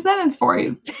up a new sentence for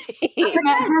you.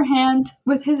 Met her hand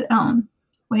with his own.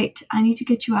 Wait, I need to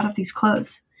get you out of these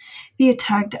clothes. Thea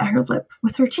tugged at her lip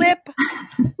with her teeth.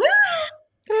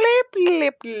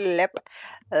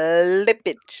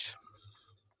 Lippage.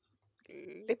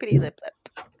 Lippity lip.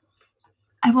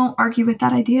 I won't argue with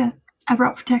that idea. I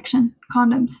brought protection.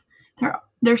 Condoms.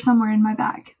 They're somewhere in my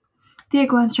bag. Thea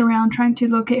glanced around, trying to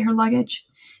locate her luggage.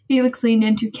 Felix leaned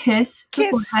in to kiss her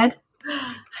forehead.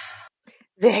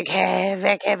 Vicky.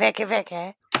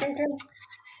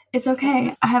 It's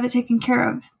okay. I have it taken care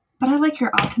of. But I like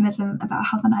your optimism about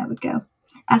how the night would go.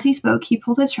 As he spoke, he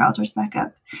pulled his trousers back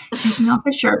up, taking off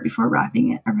his shirt before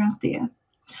wrapping it around Thea.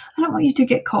 I don't want you to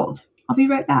get cold. I'll be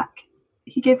right back.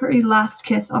 He gave her a last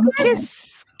kiss on the forehead.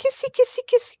 Kissy.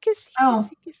 Oh,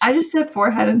 I just said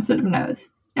forehead instead of nose.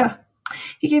 Yeah.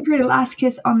 He gave her a last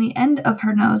kiss on the end of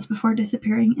her nose before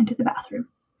disappearing into the bathroom.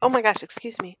 Oh my gosh,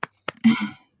 excuse me.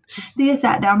 Thea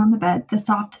sat down on the bed, the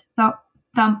soft thump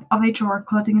of a drawer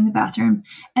closing in the bathroom,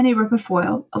 and a rip of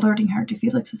foil alerting her to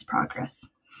Felix's progress.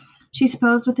 She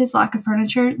supposed with his lack of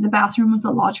furniture, the bathroom was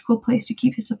a logical place to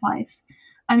keep his supplies.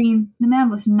 I mean, the man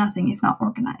was nothing if not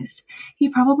organized. He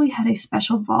probably had a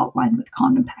special vault lined with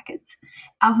condom packets,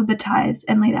 alphabetized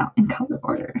and laid out in color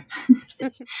order.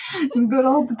 Good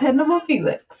old dependable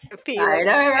Felix. I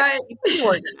know, right?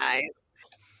 Organized.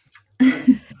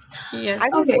 Yes. I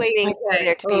was waiting for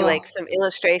there to be like some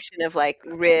illustration of like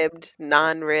ribbed,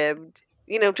 non-ribbed,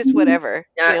 just whatever.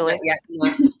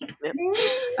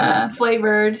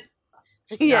 Flavored.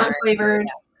 Yeah. Flavored.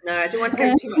 No, I don't want to go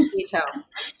into too much detail.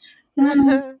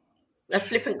 A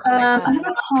flippant comment. I have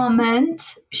a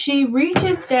comment. She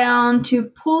reaches down to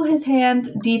pull his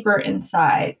hand deeper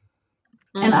inside.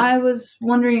 And I was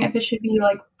wondering if it should be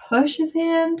like push his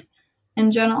hand.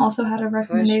 And Jenna also had a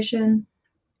recommendation.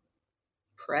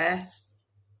 Press.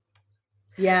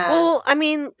 Yeah. Well, I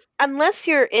mean, unless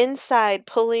you're inside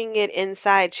pulling it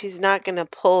inside, she's not going to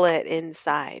pull it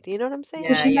inside. You know what I'm saying?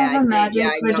 Does she have a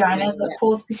magic vagina that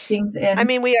pulls things in? I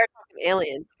mean, we are talking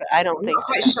aliens, but I don't think. I'm not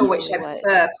quite sure which I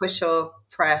prefer, push or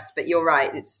press, but you're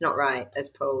right. It's not right as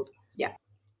pulled. Yeah.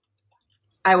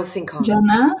 I will think on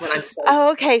Jenna? When I'm so.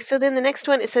 Oh, okay. So then the next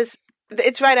one, it says,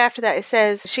 it's right after that. It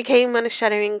says, she came on a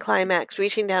shuddering climax,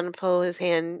 reaching down to pull his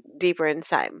hand deeper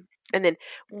inside. And then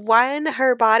when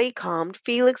her body calmed,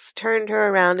 Felix turned her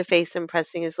around to face him,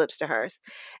 pressing his lips to hers.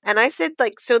 And I said,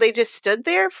 like, so they just stood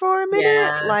there for a minute?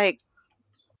 Yeah. Like,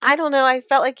 I don't know. I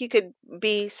felt like you could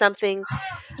be something.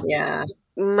 Yeah.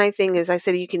 My thing is, I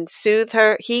said you can soothe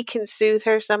her. He can soothe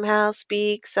her somehow,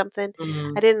 speak something.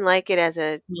 Mm. I didn't like it as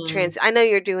a I know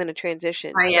you're doing a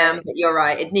transition. I am, but you're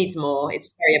right. It needs more.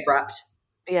 It's very abrupt.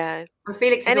 Yeah. And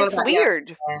Felix is And all it's about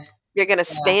weird. You're going to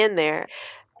stand there.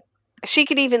 She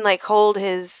could even like hold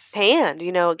his hand,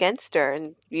 you know, against her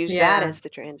and use that as the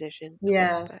transition.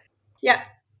 Yeah. But. Yep.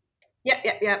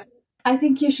 Yep. I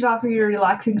think you should offer your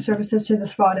relaxing services to the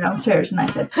spa downstairs. And I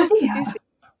said, yeah.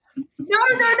 No,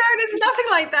 there's nothing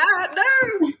like that.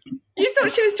 No. You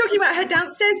thought she was talking about her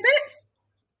downstairs bits?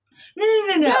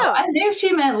 No. I knew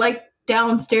she meant like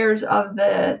downstairs of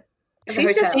the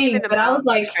She's just even but I was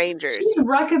like, strangers. She's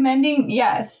recommending,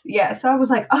 yes. So I was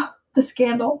like, oh, the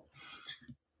scandal.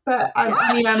 But I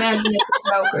imagine it's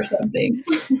a joke or something.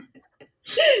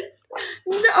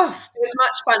 No, it was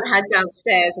much fun had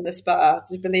downstairs in the spa.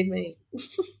 Do you believe me?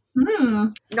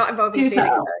 Not involving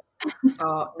Felix.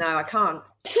 Oh no, I can't.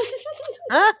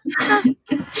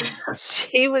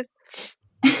 She was.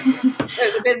 There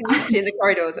was a bit of nudity in the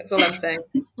corridors. That's all I'm saying.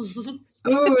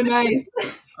 Oh, nice.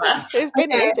 She's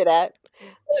been into that.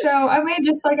 So I made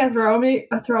just like a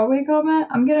throwaway comment.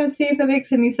 I'm gonna see if it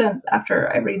makes any sense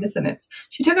after I read the sentence.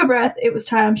 She took a breath. It was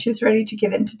time. She was ready to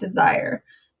give in to desire.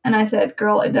 And I said,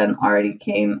 "Girl, it done already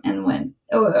came and went."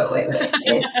 Oh wait.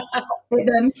 It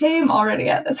done came already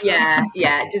at this point.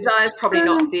 Yeah. Desire's probably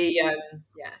not the.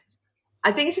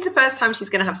 I think this is the first time she's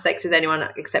going to have sex with anyone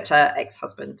except her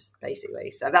ex-husband, basically.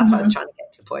 So that's what I was trying to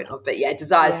get to the point of. But yeah,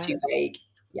 Desire's too vague.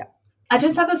 Yeah. I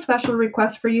just have a special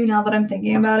request for you now that I'm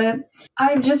thinking about it.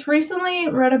 I've just recently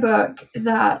read a book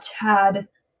that had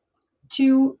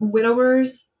two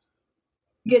widowers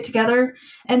get together,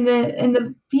 and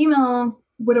the female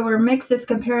widower makes this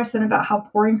comparison about how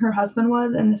boring her husband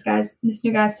was, and this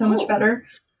new guy's so much better.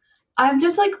 I'm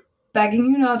just like begging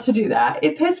you not to do that.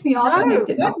 It pissed me off.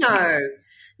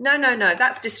 No.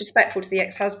 That's disrespectful to the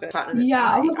ex-husband.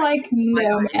 I was like,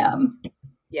 no, ma'am.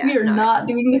 Yeah, we are not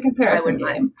doing the comparison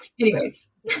game. Anyways,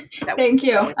 thank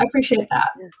you. I appreciate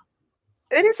that.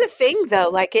 It is a thing, though,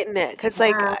 like, isn't it? Because,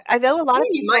 like, I know a lot of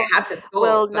people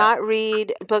will not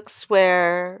read books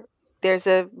where there's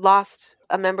a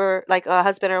member, like a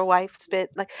husband or a wife spit,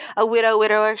 like a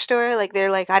widower story. Like, they're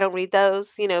like, I don't read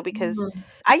those, you know, because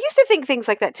I used to think things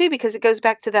like that, too, because it goes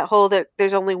back to that whole that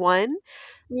there's only one.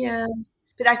 Yeah.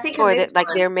 But I think or that, like,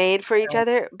 they're made for each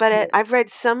other. But I've read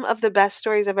some of the best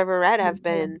stories I've ever read have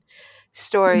been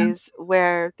stories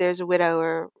where there's a widow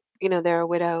or, you know, they're a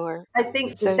widow. Or I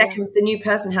think the new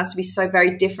person has to be so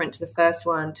very different to the first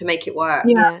one to make it work.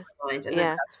 Yeah.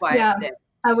 That's why.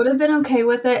 I would have been okay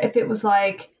with it if it was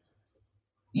like,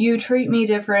 you treat me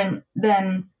different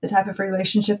than the type of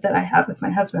relationship that I have with my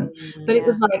husband. But it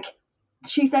was like,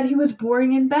 she said he was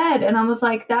boring in bed. And I was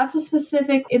like, that's a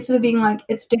specific, instead of being like,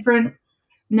 it's different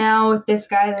now with this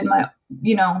guy than my,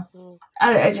 you know,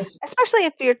 I just. Especially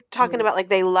if you're talking about like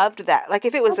they loved that. Like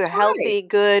if it was a healthy,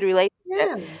 good relationship,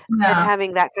 then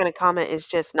having that kind of comment is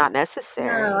just not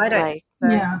necessary. No, I don't think so.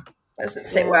 Yeah. Doesn't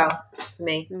sit well for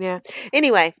me. Yeah.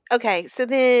 Anyway, okay. So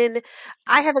then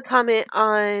I have a comment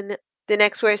on the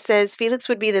next where it says Felix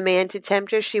would be the man to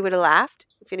tempt her. She would have laughed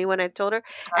if anyone had told her.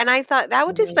 And I thought that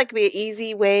would just like be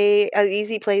an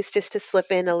easy place just to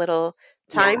slip in a little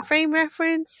time frame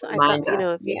reference. I thought, you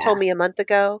know, if you told me a month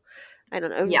ago, I don't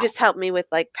know, it would just help me with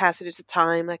like passages of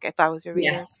time, like if I was a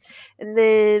reader. Yes. And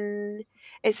then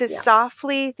it says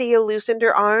softly Thea loosened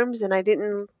her arms, and I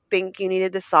didn't think you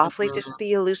needed the softly, just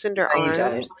Thea loosened her arms.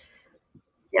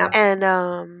 Yeah.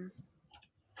 And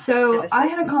so I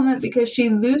had a comment because she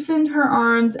loosened her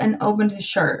arms and opened his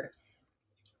shirt.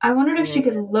 I wondered if she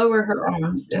could lower her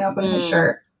arms and open his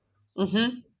shirt.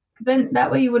 Then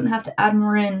that way you wouldn't have to add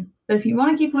more in. But if you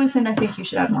want to keep loosened, I think you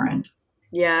should add more in.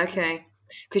 Yeah, okay.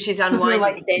 Because she's unwinding.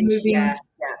 Like moving.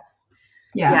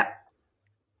 Yeah.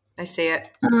 I see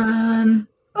it.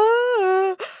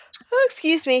 Oh,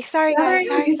 excuse me. Sorry, guys.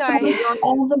 Sorry.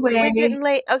 All the way. We're getting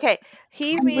late. Okay.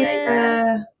 He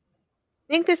ran.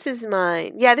 I think this is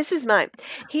mine. Yeah, this is mine.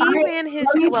 He ran his.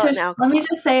 Let me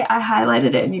just say I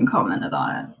highlighted it and you commented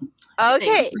on it.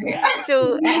 Okay.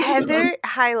 So Heather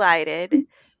highlighted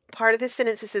part of the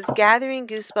sentence that says, gathering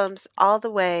goosebumps all the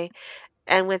way,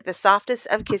 and with the softest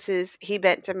of kisses, he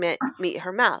bent to meet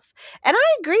her mouth. And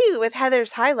I agree with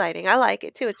Heather's highlighting. I like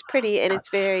it too. It's pretty and it's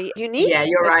very unique. Yeah,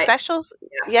 you're right. Specials.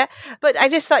 Yeah. But I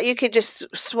just thought you could just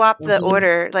swap the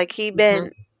order. Like he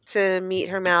bent to meet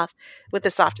her mouth with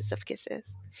the softest of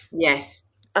kisses. Yes.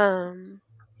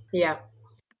 Yeah.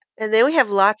 And then we have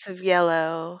lots of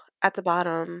yellow at the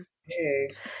bottom. Ew.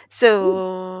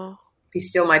 So Be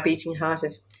still my beating heart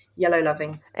of yellow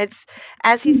loving. it's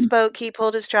as he spoke, he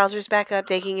pulled his trousers back up,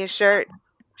 taking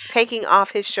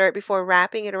off his shirt before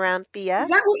wrapping it around Thea. Is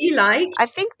that what you liked? I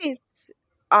think these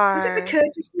Was it the are.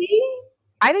 courtesy?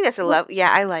 I think that's a love. Yeah,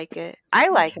 I like it. I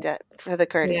liked it for the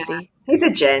courtesy. He's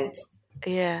a gent.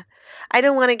 Yeah. I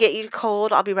don't want to get you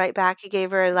cold. I'll be right back. He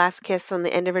gave her a last kiss on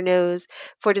the end of her nose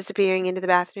before disappearing into the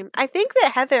bathroom. I think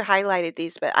that Heather highlighted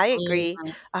these, but I agree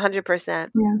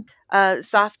 100%. Yeah.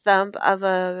 Soft thump of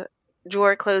a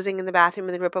drawer closing in the bathroom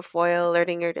with a rip of foil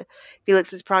alerting her to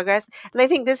Felix's progress. And I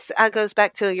think this goes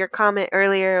back to your comment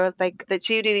earlier with like that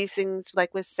you do these things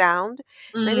like with sound.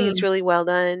 And I think it's really well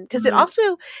done because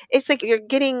it's like you're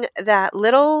getting that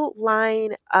little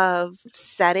line of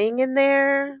setting in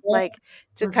there, like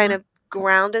to kind of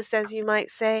ground us, as you might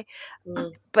say.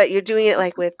 But you're doing it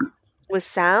like with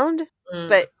sound,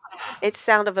 but it's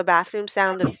sound of a bathroom,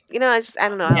 sound of, I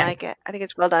don't know. I like it. I think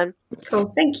it's well done.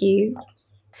 Cool. Thank you.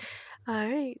 All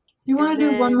right. You want to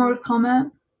do one more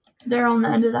comment there on the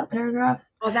end of that paragraph?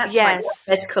 Oh, that's Yes.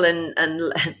 like vertical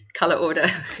and color order.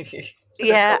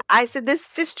 Yeah, I said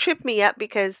this just tripped me up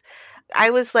because I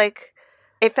was like,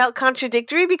 it felt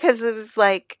contradictory because it was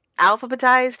like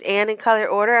alphabetized and in color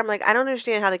order. I'm like, I don't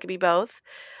understand how they could be both,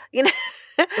 you know.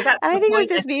 And I think it was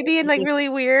just me being like really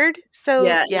weird. So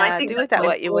I think do that's with that my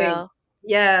what you point. will.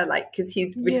 Yeah, like because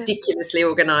he's ridiculously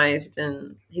organized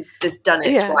and he's just done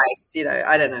it twice.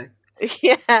 I don't know.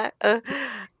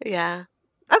 Yeah.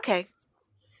 Okay.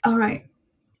 All right.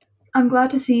 I'm glad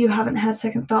to see you haven't had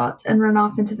second thoughts and run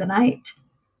off into the night.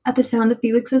 At the sound of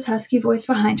Felix's husky voice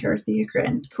behind her, Thea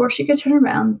grinned. Before she could turn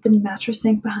around, the mattress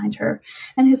sank behind her,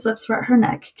 and his lips were at her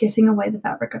neck, kissing away the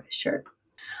fabric of his shirt.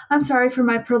 I'm sorry for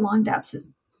my prolonged absence.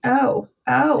 Oh,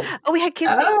 we had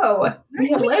kissing. Oh,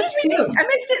 we had lips too. I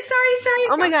missed it. Sorry.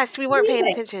 Oh my gosh, we weren't paying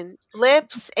attention.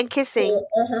 Lips and kissing.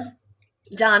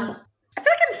 Done. I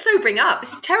feel like I'm sobering up.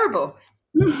 This is terrible.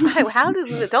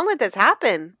 Don't let this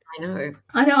happen. I know.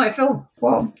 I feel,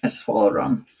 I swallowed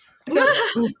wrong.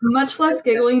 Much less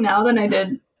giggling now than I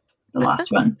did the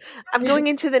last one. I'm going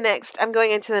into the next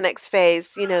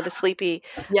phase, the sleepy.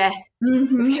 Yeah.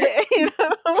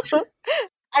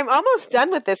 I'm almost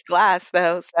done with this glass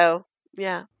though, so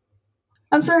yeah.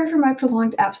 I'm sorry for my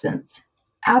prolonged absence.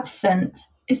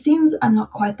 It seems I'm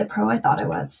not quite the pro I thought I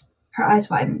was. Her eyes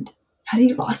widened. Had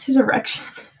he lost his erection?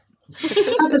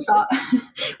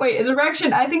 Wait, is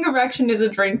erection? I think erection is a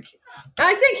drink.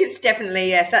 I think it's definitely,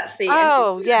 yes, that's the...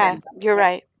 Oh, yeah, you're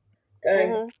right.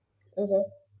 Mm-hmm.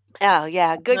 Oh,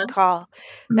 yeah, good call.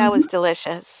 That was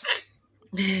delicious.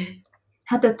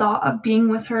 Had the thought of being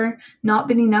with her not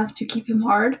been enough to keep him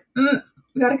hard?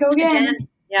 We gotta go again.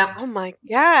 Yeah. Oh my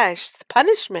gosh, the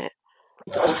punishment.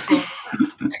 It's awful.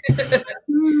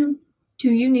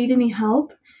 Do you need any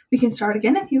help? We can start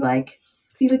again if you like.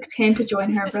 Felix came to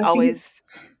join her. She's always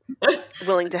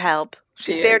willing to help.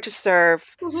 She's there to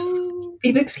serve.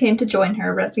 Felix came to join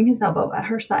her, resting his elbow at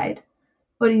her side.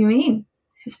 What do you mean?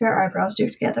 His fair eyebrows drew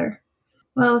together.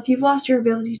 Well, if you've lost your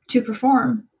ability to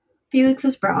perform.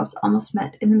 Felix's brows almost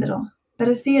met in the middle, but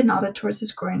as Thea nodded towards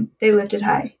his groin, they lifted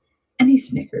high, and he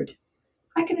snickered.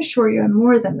 I can assure you I'm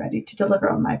more than ready to deliver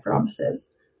on my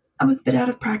promises. I was a bit out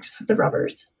of practice with the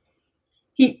rubbers.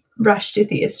 He brushed to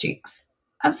Thea's cheeks.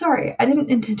 I'm sorry, I didn't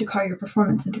intend to call your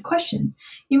performance into question.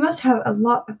 You must have a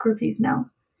lot of groupies now.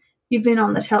 You've been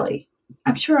on the telly.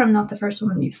 I'm sure I'm not the first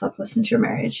woman you've slept with since your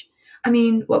marriage. I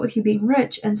mean, what with you being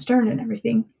rich and stern and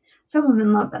everything, some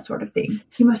women love that sort of thing.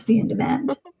 You must be in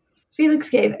demand. Felix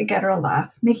gave a guttural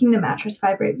laugh, making the mattress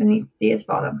vibrate beneath Thea's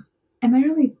bottom. Am I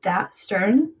really that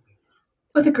stern?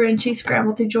 With a grin, she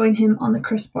scrambled to join him on the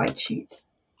crisp white sheets.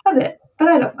 A bit, but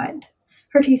I don't mind.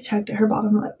 Her teeth tugged at her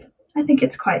bottom lip. I think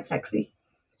it's quite sexy.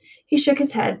 He shook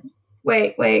his head.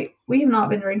 Wait, we have not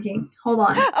been drinking. Hold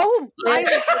on. Oh, I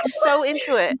was so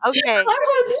into it. Okay. I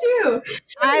was too.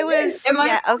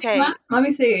 Okay. Let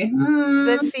me see.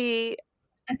 Let's see.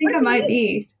 I think I might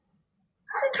be.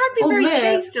 I think I've been very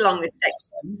chaste along this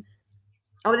section.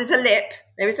 Oh, there's a lip.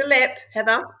 There is a lip,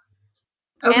 Heather.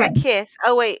 Okay. And a kiss.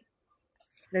 Oh, wait.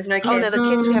 There's no kiss. Oh, no, the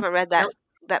kiss, we haven't read that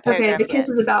paragraph Okay, the kiss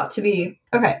is about to be...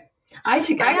 Okay. I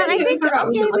think we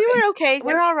were okay.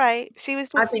 We're all right. She was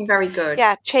just... I've been very good.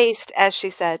 Yeah, chaste, as she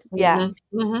said. Yeah.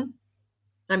 Mm-hmm.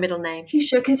 My middle name. He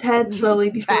shook his head slowly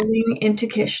before leaning in to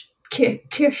kiss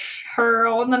her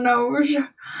on the nose.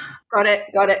 Got it.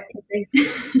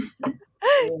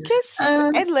 Kiss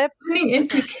and lip. Leaning in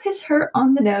to kiss her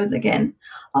on the nose again.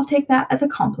 I'll take that as a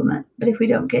compliment, but if we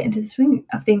don't get into the swing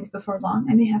of things before long,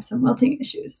 I may have some wilting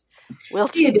issues.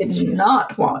 She did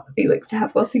not want Felix to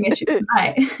have wilting issues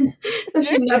tonight, so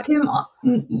she nudged him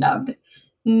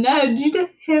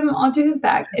onto his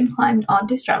back and climbed on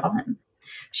to straddle him.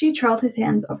 She trailed his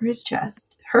hands over his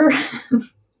chest.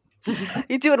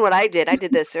 You're doing what I did. I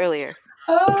did this earlier.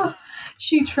 Oh,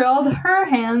 she trailed her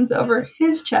hands over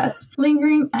his chest,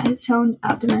 lingering at his toned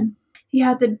abdomen. He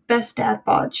had the best dad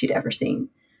bod she'd ever seen.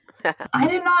 I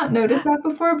did not notice that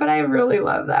before, but I really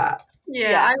love that.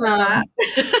 Yeah, I love that.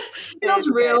 It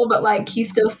feels real, but like he's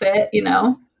still fit, you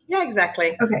know? Yeah,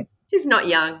 exactly. Okay. He's not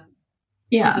young.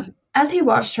 Yeah. As he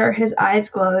watched her, his eyes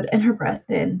glowed and her breath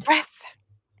thinned. Breath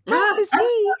is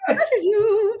me. Breath is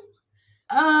you.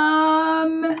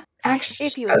 Actually,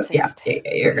 if you insist. Yeah,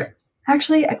 you're good.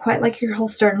 Actually, I quite like your whole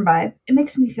stern vibe. It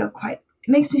makes me feel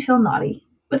naughty.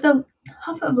 With a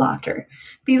huff of laughter,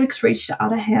 Felix reached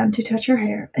out a hand to touch her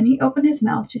hair, and he opened his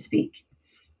mouth to speak.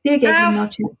 Thea gave him no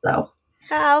chance, though.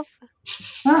 Alf.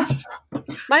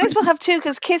 Might as well have two,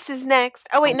 because Kiss is next.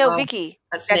 Oh, wait, no, Vicky.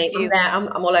 That's me. You. I'm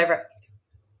all over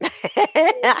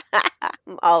it.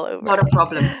 I'm all over Not a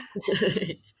problem.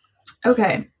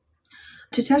 Okay.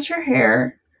 To touch her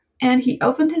hair, and he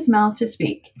opened his mouth to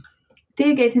speak.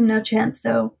 Thea gave him no chance,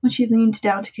 though, when she leaned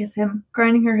down to kiss him,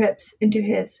 grinding her hips into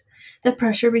his. The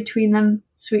pressure between them,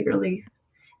 sweet relief.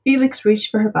 Felix reached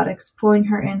for her buttocks, pulling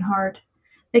her in hard.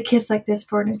 They kissed like this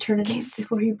for an eternity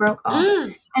before he broke off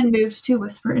and moved to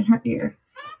whisper in her ear.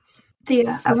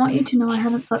 Thea, I want you to know I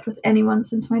haven't slept with anyone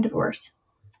since my divorce.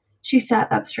 She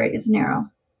sat up straight as an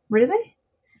arrow. Really?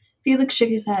 Felix shook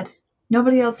his head.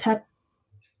 Nobody else had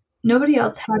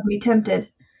me tempted.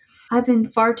 I've been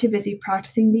far too busy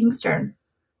practicing being stern.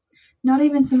 Not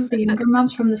even some of the younger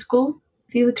moms from the school?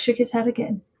 Felix shook his head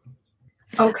again.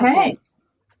 Okay.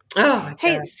 Oh, my God.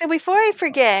 Hey, so before I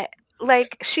forget,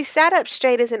 like, she sat up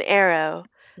straight as an arrow.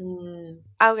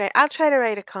 Okay, I'll try to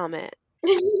write a comment.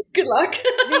 Good luck.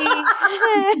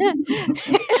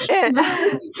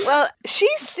 Well,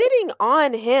 she's sitting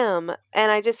on him,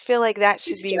 and I just feel like that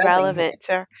should be relevant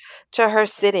to her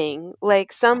sitting.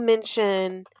 Like, some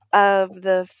mention of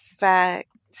the fact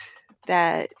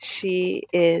that she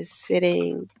is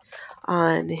sitting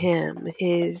on him,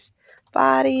 his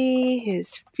body,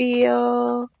 his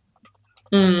feel,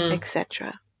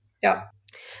 etc. Yeah.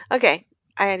 Okay,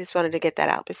 I just wanted to get that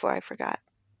out before I forgot.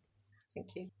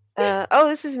 Thank you.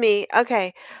 This is me.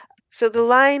 Okay. So the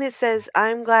line, it says,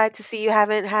 I'm glad to see you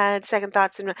haven't had second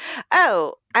thoughts.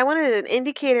 I wanted an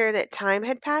indicator that time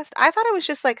had passed. I thought it was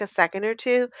just like a second or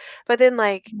two, but then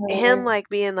him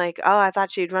being like, oh, I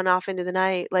thought you'd run off into the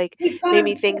night, made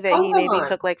me think that he maybe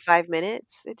took like 5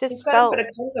 minutes. It just felt. He's got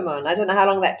to put a condom on. I don't know how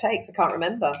long that takes. I can't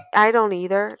remember. I don't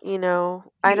either.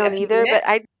 I don't either.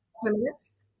 But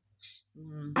minutes?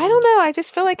 I don't know. I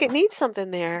just feel like it needs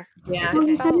something there. Yeah. Well,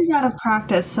 he said he's out of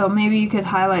practice, so maybe you could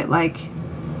highlight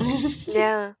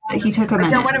yeah. He took a minute. I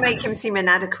don't want to make him seem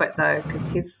inadequate though, because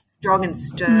he's strong and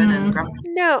stern and grumpy.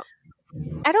 No,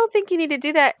 I don't think you need to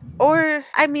do that. Or,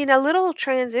 a little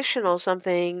transitional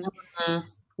something. Mm-hmm.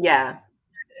 Yeah.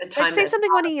 Say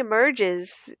something when he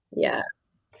emerges. Yeah.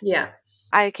 Yeah.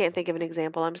 I can't think of an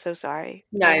example. I'm so sorry.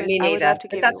 No, me neither.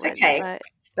 But that's okay.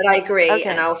 But I agree,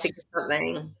 and I'll think of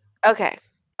something. Okay.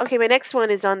 Okay, my next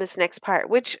one is on this next part,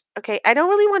 which, I don't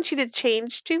really want you to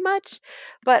change too much,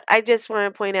 but I just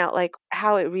want to point out,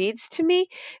 how it reads to me,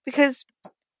 because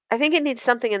I think it needs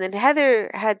something, and then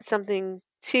Heather had something,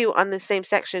 too, on the same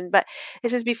section, but it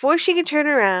says, before she could turn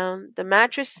around, the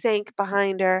mattress sank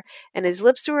behind her, and his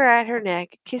lips were at her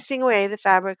neck, kissing away the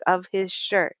fabric of his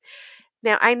shirt.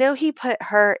 Now, I know he put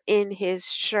her in his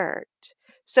shirt,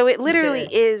 so it literally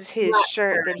is his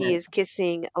shirt that he is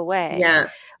kissing away. Yeah.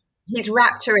 He's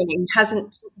wrapped her in. He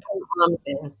hasn't put her arms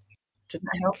in. Does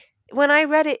that help? When I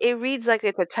read it, it reads like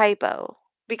it's a typo.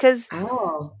 Because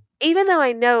even though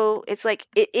I know it's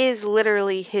it is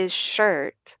literally his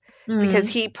shirt, because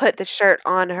he put the shirt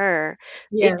on her,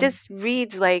 it just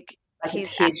reads like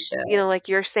he's his shirt. Like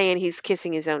you're saying he's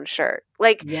kissing his own shirt.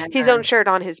 His own shirt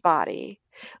on his body.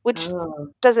 Which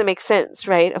doesn't make sense,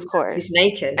 right? Of course. He's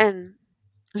naked. And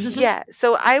yeah.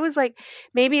 So I was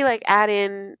maybe add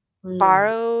in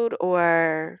borrowed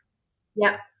or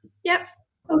yeah.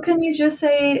 Well, can you just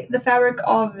say the fabric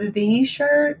of the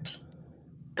shirt?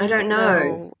 I don't know.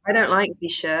 No. I don't like the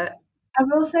shirt. I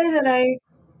will say that I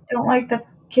don't like the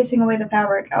kissing away the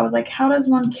fabric. I was like, how does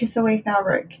one kiss away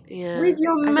fabric? Yeah. With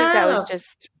your mouth. I think that was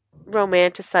just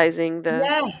romanticizing the.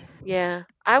 Yes. Yeah.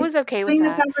 I was okay with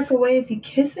that. Putting the fabric away as he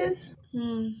kisses?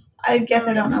 I guess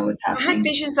I don't know what's I had happening.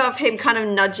 visions of him kind of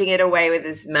nudging it away with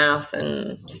his mouth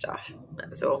and stuff. That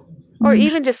was all. Or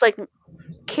even just like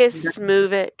kiss,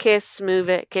 move it, kiss.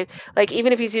 Like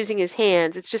even if he's using his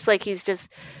hands, it's just like he's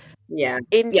just inching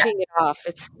it off.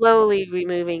 It's slowly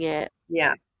removing it.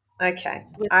 Yeah. Okay.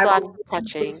 With I lots will of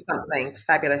touching. Something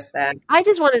fabulous there. I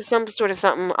just wanted some sort of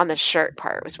something on the shirt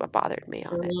part was what bothered me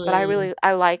on it. But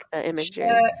I like the imagery.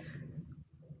 Shirt.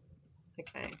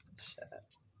 Okay. Shirt.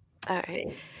 All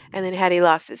right. And then had he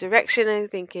lost his erection, I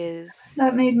think is...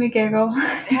 That made me giggle.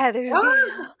 Heather's giggle.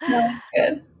 No,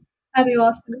 good. Had he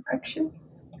lost his erection?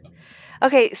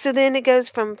 Okay, so then it goes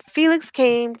from Felix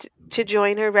came to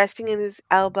join her, resting in his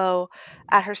elbow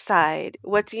at her side.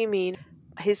 What do you mean?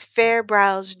 His fair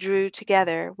brows drew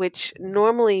together, which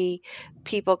normally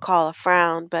people call a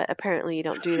frown, but apparently you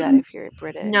don't do that if you're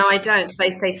British. No, I don't, because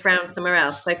they say frown somewhere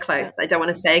else. So close. I don't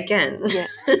want to say again. Yeah.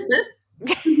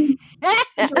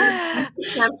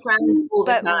 Frowns all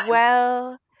the time.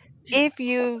 Well, if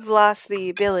you've lost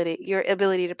your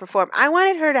ability to perform, I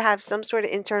wanted her to have some sort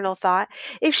of internal thought.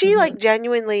 If she like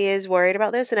genuinely is worried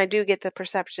about this, and I do get the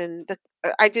perception,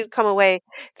 I do come away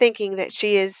thinking that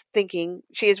she is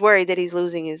worried that he's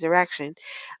losing his erection.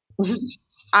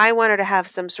 I want her to have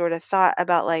some sort of thought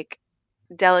about like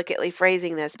delicately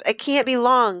phrasing this. It can't be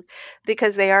long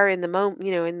because they are in the moment,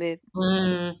 in the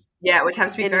it would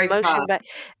have to be very emotion, fast. but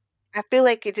I feel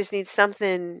like it just needs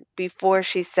something before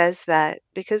she says that,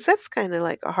 because that's kind of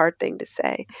like a hard thing to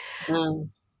say.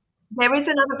 There is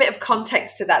another bit of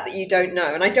context to that you don't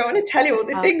know, and I don't want to tell you all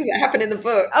the things that happen in the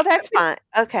book. Oh, that's fine.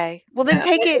 Okay. Well, then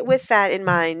take it with that in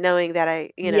mind, knowing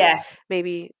that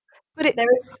maybe... But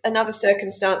there is another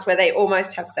circumstance where they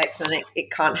almost have sex and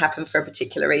it can't happen for a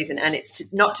particular reason, and it's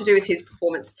not to do with his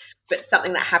performance, but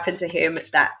something that happened to him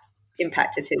that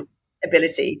impacted his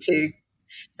ability to...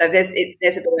 So there's a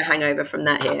bit of a hangover from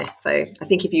that here. So I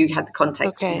think if you had the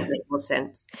context, it would make more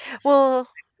sense. Well,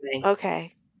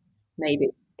 okay. Maybe.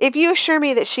 If you assure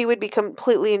me that she would be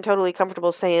completely and totally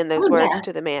comfortable saying those words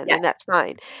to the man, then that's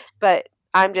fine. But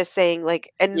I'm just saying,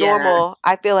 like, normal,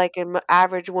 I feel like an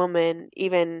average woman,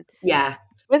 even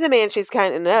with a man she's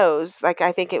kind of knows, like,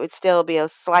 I think it would still be a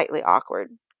slightly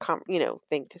awkward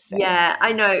thing to say. Yeah,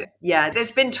 I know. Yeah,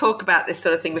 there's been talk about this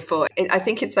sort of thing before. I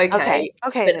think it's okay.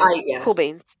 Okay. But cool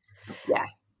beans. Yeah.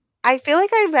 I feel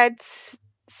like I read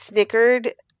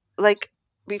Snickered like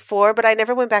before, but I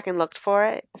never went back and looked for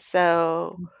it.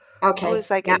 So I was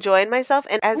like enjoying myself.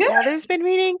 And as Heather's been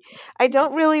reading, I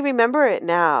don't really remember it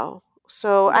now.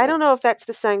 So I don't know if that's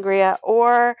the sangria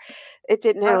or it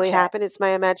didn't really happen. It's my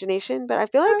imagination, but I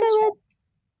feel like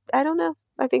I don't know.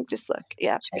 I think just look.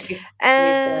 Yeah.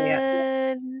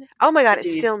 And oh my God,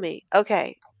 it's still me.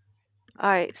 Okay. All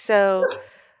right. So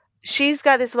she's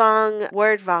got this long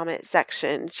word vomit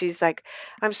section. She's like,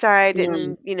 I'm sorry, I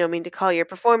didn't, mean to call your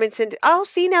performance into... Oh,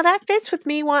 see, now that fits with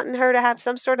me wanting her to have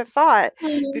some sort of thought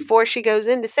before she goes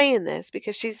into saying this,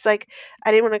 because she's like,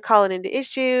 I didn't want to call it into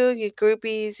issue. You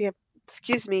groupies, you have,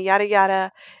 excuse me, yada,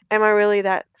 yada. Am I really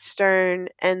that stern?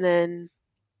 And then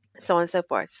so on and so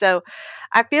forth. So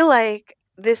I feel like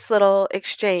this little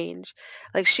exchange,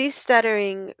 like she's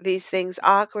stuttering these things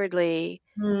awkwardly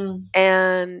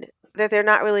and that they're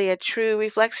not really a true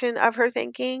reflection of her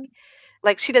thinking.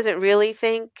 Like she doesn't really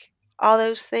think all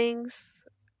those things,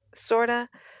 sort of.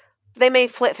 They may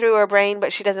flit through her brain,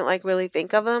 but she doesn't like really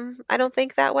think of them. I don't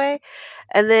think that way.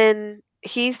 And then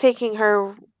he's taking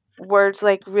her words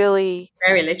like really...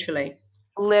 Very literally.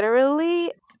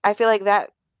 Literally. I feel like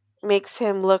that makes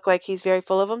him look like he's very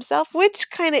full of himself, which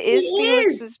kind of is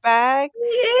Felix's bag. He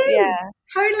is. Yeah.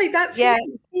 Totally. That's him.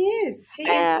 He is.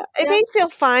 It may feel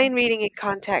fine reading in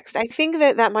context. I think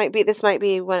this might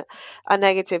be a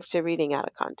negative to reading out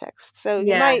of context. So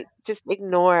you might just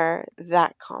ignore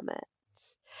that comment.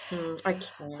 Okay.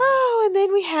 Oh, and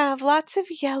then we have lots of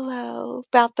yellow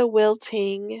about the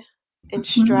wilting and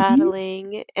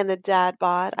straddling and the dad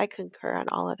bod. I concur on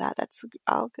all of that. That's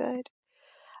all good.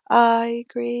 I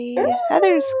agree.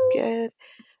 Heather's good.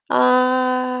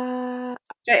 Straight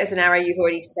as an arrow, you've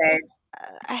already said.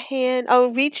 A hand.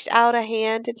 Oh, reached out a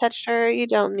hand to touch her. You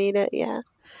don't need it. Yeah.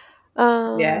 He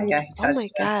touched oh my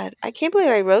God. I can't believe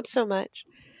I wrote so much.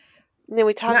 And then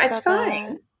we talked about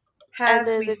fine. That.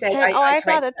 As we said, I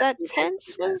thought that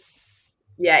tense was...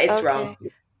 Yeah, it's wrong.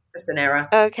 Just an error.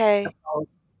 Okay.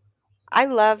 I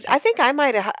think I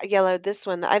might have yellowed this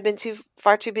one. I've been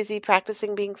far too busy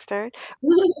practicing being stern.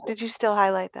 Did you still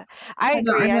highlight that? I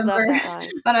agree. I love that line.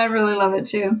 But I really love it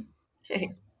too.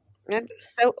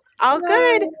 So, all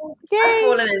good. Yay. I've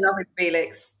fallen in love with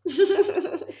Felix.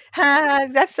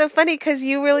 That's so funny because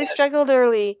you really struggled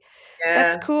early. Yeah.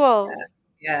 That's cool.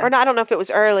 Yeah. Or not, I don't know if it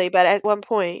was early, but at one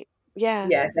point. Yeah.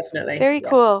 Yeah, definitely. Very Yeah.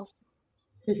 cool.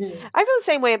 Mhm. I feel the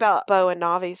same way about Bo and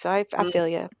Navi, so I Mm. feel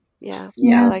you. Yeah. I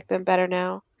Yeah. like them better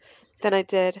now than I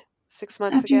did 6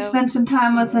 months After you ago. spend some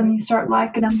time with them, you start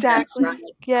liking them. That's Exactly. right.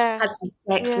 Yeah. Had some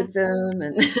sex Yeah. with them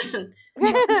and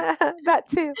That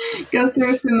too. Go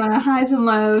through some highs and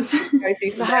lows. go through The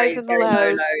some highs very, and the very low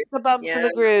lows, lows. the bumps and Yeah.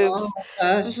 the grooves.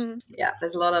 Oh gosh. Mhm. Yeah,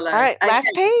 there's a lot of lows. All right, last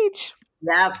Okay. page.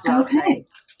 That's last Okay. page.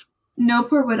 No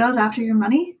poor widows after your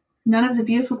money? None of the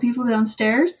beautiful people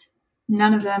downstairs?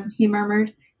 None of them, he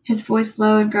murmured, his voice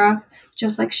low and gruff,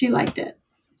 just like she liked it.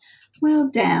 Well,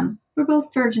 damn, we're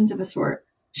both virgins of a sort.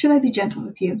 Should I be gentle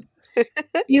with you?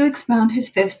 Felix bound his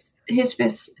fists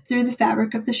through the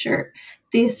fabric of the shirt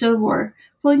Thea still wore,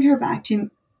 pulling her back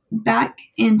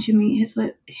in to meet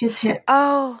his hips.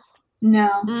 Oh,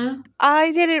 No. Mm.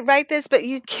 I didn't write this, but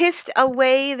you kissed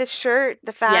away the shirt,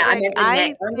 the fabric. Yeah, I meant the neck.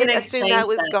 I I'm did gonna assume change that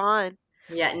was that. gone.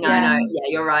 Yeah, no, Yeah. yeah,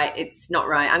 you're right. It's not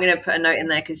right. I'm going to put a note in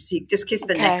there because she just kissed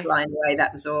the Okay. neckline away.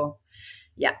 That was all.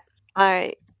 Yeah. All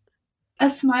right. A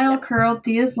smile curled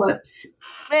Thea's lips.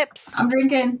 Lips. I'm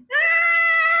drinking.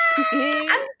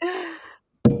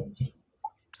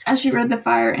 As she read the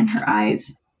fire in her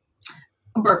eyes.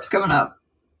 A burp's coming up.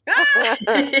 That'd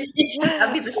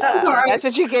be the sun. Sorry. That's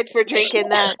what you get for drinking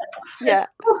that. Yeah.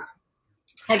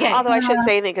 Okay. Although I shouldn't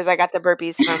say anything because I got the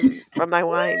burpees from my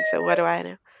wine. So what do I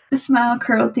know? A smile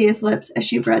curled Thea's lips as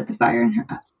she read the fire in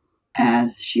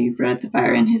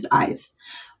his eyes.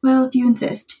 Well, if you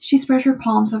insist. She spread her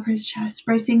palms over his chest,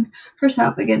 bracing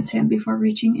herself against him before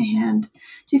reaching a hand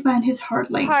to find his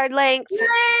hard length. Hard length.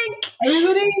 Drink.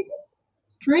 Everybody,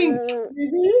 drink.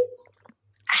 Mm-hmm.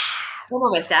 I'm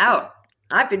almost out.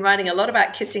 I've been writing a lot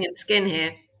about kissing and skin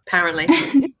here, apparently.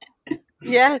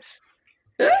 Yes.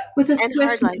 With a And swift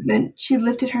hard length. movement, she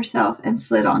lifted herself and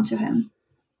slid onto him.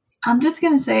 I'm just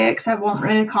going to say it because I won't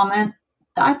really comment.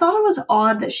 I thought it was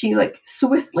odd that she,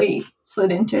 swiftly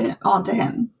slid onto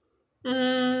him.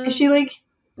 Is she, Well, I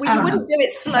you don't wouldn't know. do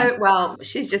it slow. Well,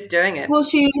 she's just doing it. Well,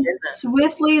 she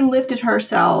swiftly lifted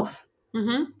herself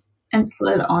Mm-hmm. and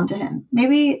slid onto him.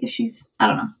 Maybe she's, I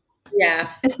don't know. Yeah.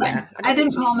 It's fine. Yeah, I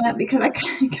didn't comment because I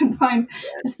couldn't find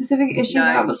a specific issue. No,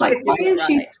 But I was like, swift why is not is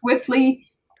she right. swiftly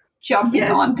jumping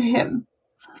Yes. onto him?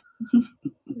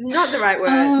 It's not the right word.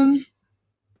 I'm not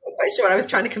quite sure what I was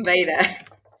trying to convey there.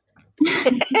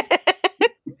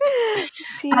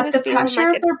 She At was the feeling pressure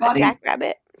like of their a bodies.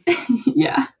 jackrabbit.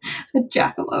 Yeah, a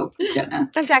jackalope, Jenna.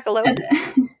 A jackalope.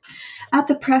 At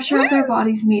the pressure of their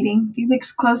bodies meeting,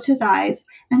 Felix closed his eyes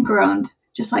and groaned,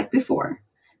 just like before.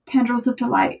 Tendrils of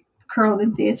delight curled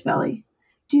in Thea's belly.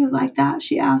 Do you like that?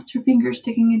 She asked, her fingers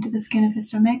sticking into the skin of his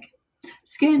stomach.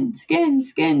 Skin, skin,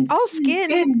 skin. Oh, skin.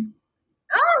 Skin.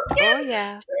 Oh, Oh,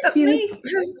 yeah. that's me.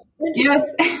 Yes.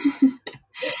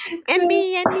 And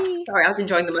me. Sorry, I was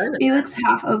enjoying the moment. Felix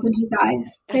half opened his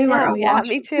eyes. They were Oh, yeah, awash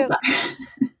me with too. desire.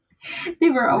 They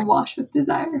were awash with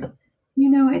desire. You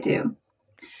know I do.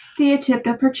 Thea tipped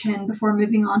up her chin before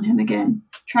moving on him again,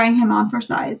 trying him on for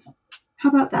size. How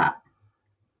about that?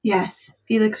 Yes,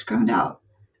 Felix groaned out,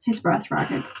 his breath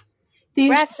ragged.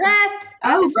 Breath.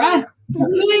 Oh, breath.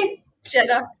 Really? Shut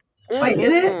up. Wait,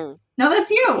 is it? No, that's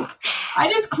you. I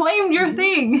just claimed your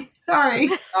thing. Sorry.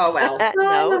 Oh, well.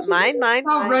 No, mine.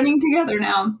 We're all running together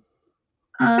now.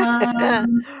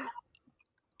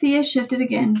 Thea shifted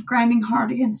again, grinding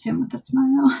hard against him with a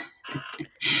smile.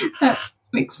 That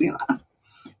makes me laugh.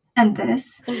 And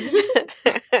this?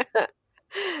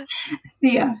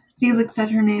 Thea. Felix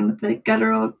said her name with a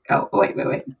guttural... Oh, wait.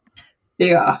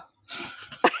 Thea.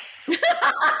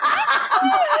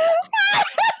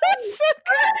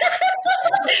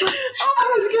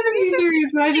 I was going to be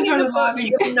serious, but I just In the started book, laughing.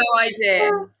 you have no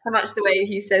idea how much the way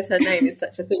he says her name is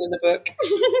such a thing in the book.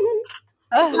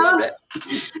 I love it.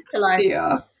 It's a lie.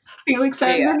 Thea. Felix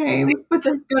said her name with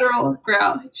a guttural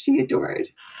growl she adored.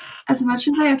 As much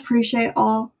as I appreciate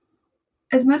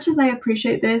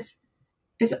this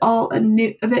is all a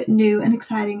bit new and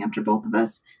exciting after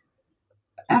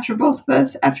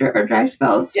our dry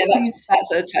spells. Yeah,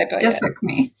 that's a typo. Just like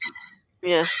me.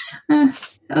 Yeah.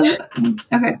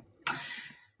 Okay.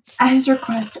 At his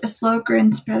request, a slow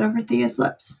grin spread over Thea's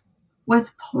lips.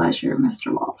 With pleasure,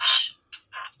 Mr. Walsh.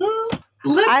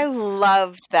 I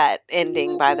loved that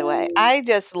ending, by the way. I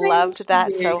just loved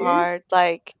that so hard.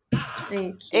 Like,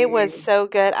 Thank you. it was so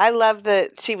good. I love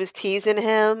that she was teasing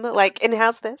him, like, and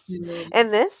how's this?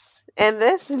 And this? And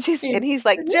this? And he's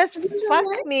like, just fuck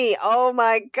me. Oh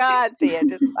my God, Thea,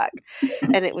 just fuck.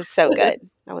 And it was so good.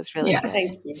 That was really good.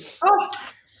 Thank you. Oh,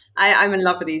 I'm in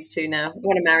love with these two now. I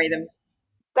want to marry them.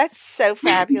 That's so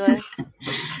fabulous.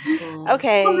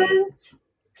 Okay.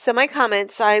 So my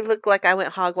comments, I look like I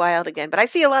went hog wild again, but I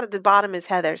see a lot at the bottom is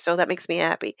Heather, so that makes me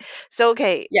happy. So,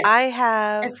 okay, Yes. I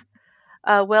have,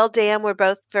 well, damn, we're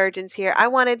both virgins here. I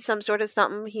wanted some sort of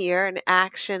something here, an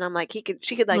action. I'm like, she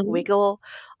could like wiggle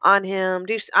on him.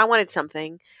 I wanted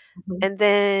something. And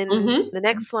then the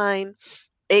next line,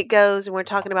 it goes, and we're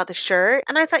talking about the shirt.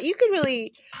 And I thought you could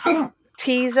really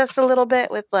tease us a little bit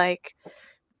with like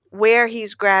where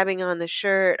he's grabbing on the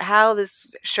shirt, how this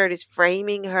shirt is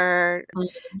framing her,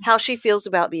 how she feels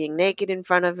about being naked in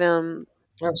front of him.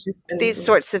 These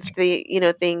sorts of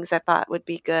things I thought would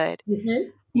be good.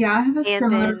 Yeah, I have a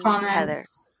similar comment. Heather.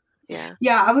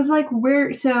 Yeah, I was like,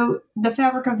 so the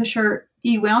fabric of the shirt,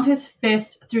 he wound his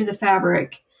fist through the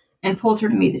fabric and pulls her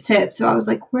to meet his hip. So I was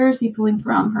like, where is he pulling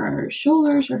from? Her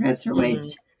shoulders, her hips, her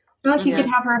waist? I feel like he could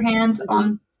have her hands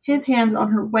on his hands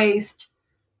on her waist.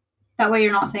 That way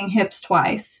you're not saying hips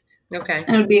twice. Okay.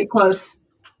 And it would be a close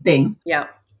thing. Yeah.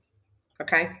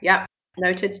 Okay. Yeah.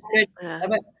 Noted. Good.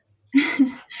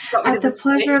 At the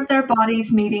pleasure of their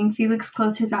bodies meeting, Felix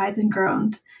closed his eyes and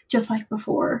groaned, just like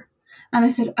before. And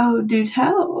I said, oh, do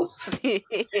tell. What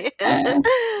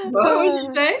would you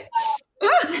say?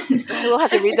 We'll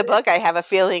have to read the book, I have a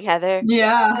feeling, Heather.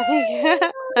 Yeah. I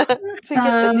think to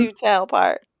get the do tell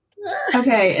part.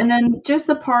 Okay, and then just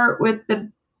the part with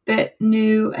the bit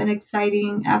new and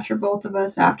exciting after both of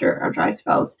us after our dry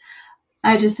spells.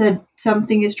 I just said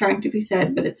something is trying to be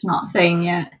said, but it's not saying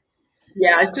yet.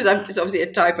 Yeah, it's obviously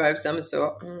a typo of some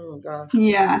sort. Oh, God.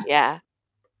 Yeah. Yeah.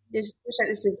 This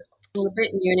is a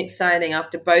bit new and exciting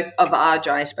after both of our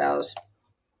dry spells.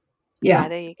 Yeah.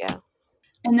 There you go.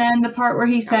 And then the part where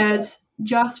he says,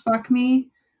 just fuck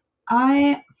me.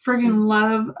 I friggin'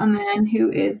 love a man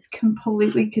who is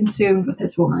completely consumed with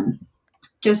his woman.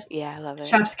 Just I love it.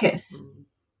 chef's kiss.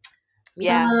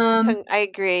 Yeah, I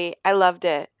agree. I loved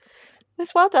it. It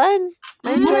was well done.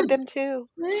 I enjoyed them too.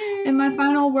 And my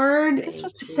final word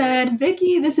said,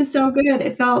 Vicky, this is so good.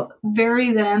 It felt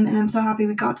very them, and I'm so happy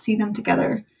we got to see them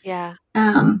together. Yeah.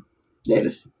 It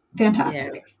was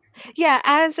fantastic. Yeah,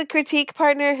 as a critique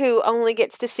partner who only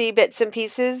gets to see bits and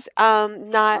pieces,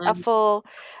 not a full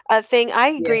thing, I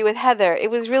agree with Heather.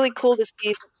 It was really cool to see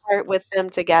the part with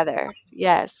them together.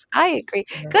 Yes, I agree.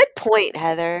 Good point,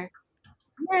 Heather.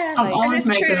 Yeah, I'm always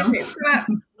making them.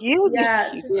 You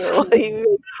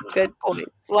do. Good points.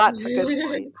 Lots of good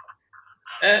points.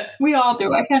 We all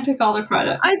do. I can't take all the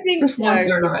credit. I think so.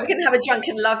 We're going to have a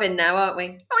drunken loving now, aren't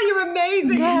we? Oh, you're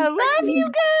amazing. Yeah, love you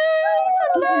guys.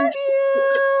 I love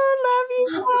you.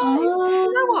 You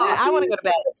know what? I want to go to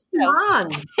bed. It's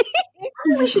fun.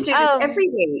 We should do this every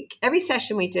week. Every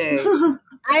session we do.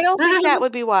 I don't think that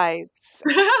would be wise.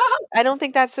 I don't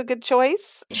think that's a good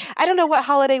choice. I don't know what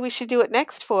holiday we should do it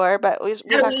next for, but we'll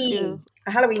have to do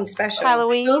a Halloween special. I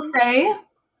will say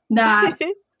that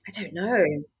I don't know.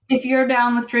 If you're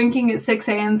down with drinking at 6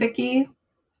 a.m., Vicky,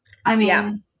 I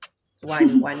mean...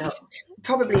 Why not?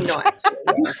 Probably not.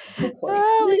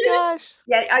 Oh, my gosh.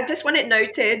 Yeah, I just want it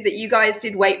noted that you guys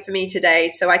did wait for me today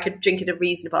so I could drink at a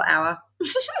reasonable hour.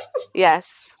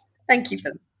 Yes. Thank you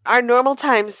for that. Our normal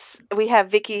times, we have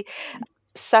Vicky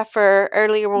suffer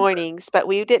earlier mornings, but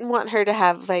we didn't want her to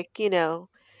have,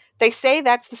 they say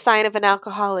that's the sign of an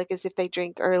alcoholic is if they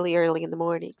drink early in the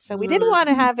morning. So we didn't want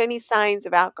to have any signs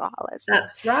of alcoholism.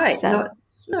 That's right. So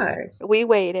no. We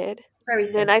waited. Very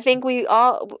sensible. And I think we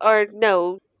all,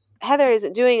 Heather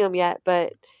isn't doing them yet,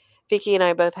 but Vicky and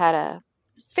I both had a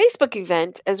Facebook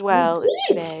event as well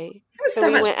today. It was so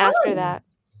we much went fun. After that.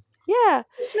 Yeah.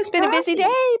 It's been a busy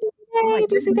day.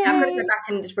 Busy day. I'm going to go back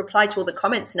and just reply to all the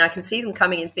comments now. I can see them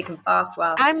coming in thick and fast.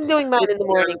 Wow. I'm doing mine in the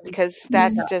morning because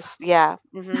that's just,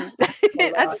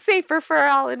 that's safer for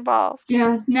all involved.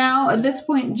 Yeah. Now, at this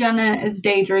point, Jenna is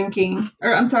day drinking.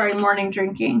 Or, I'm sorry, morning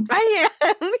drinking. I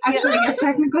am. Actually, I guess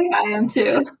technically I am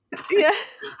too. Yeah.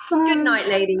 Good night,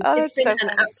 ladies. It's been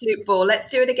an absolute ball. Let's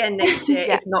do it again next year,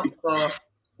 if not before.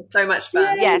 It's so much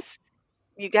fun. Yay. Yes.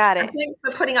 You got it. Thanks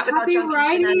for putting up with our drunken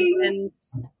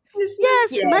shenanigans.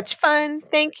 Yes, much fun.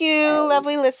 Thank you,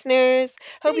 lovely listeners.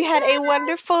 Hope you had a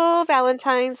wonderful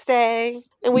Valentine's Day.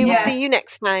 And we will see you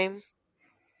next time.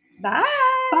 Bye.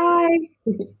 Bye.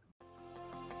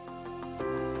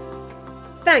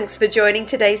 Thanks for joining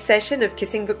today's session of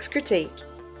Kissing Books Critique.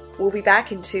 We'll be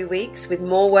back in 2 weeks with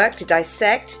more work to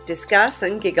dissect, discuss,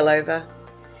 and giggle over.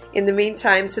 In the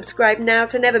meantime, subscribe now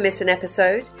to never miss an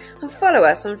episode and follow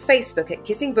us on Facebook at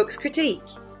Kissing Books Critique.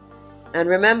 And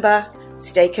remember,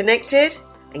 stay connected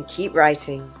and keep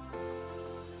writing.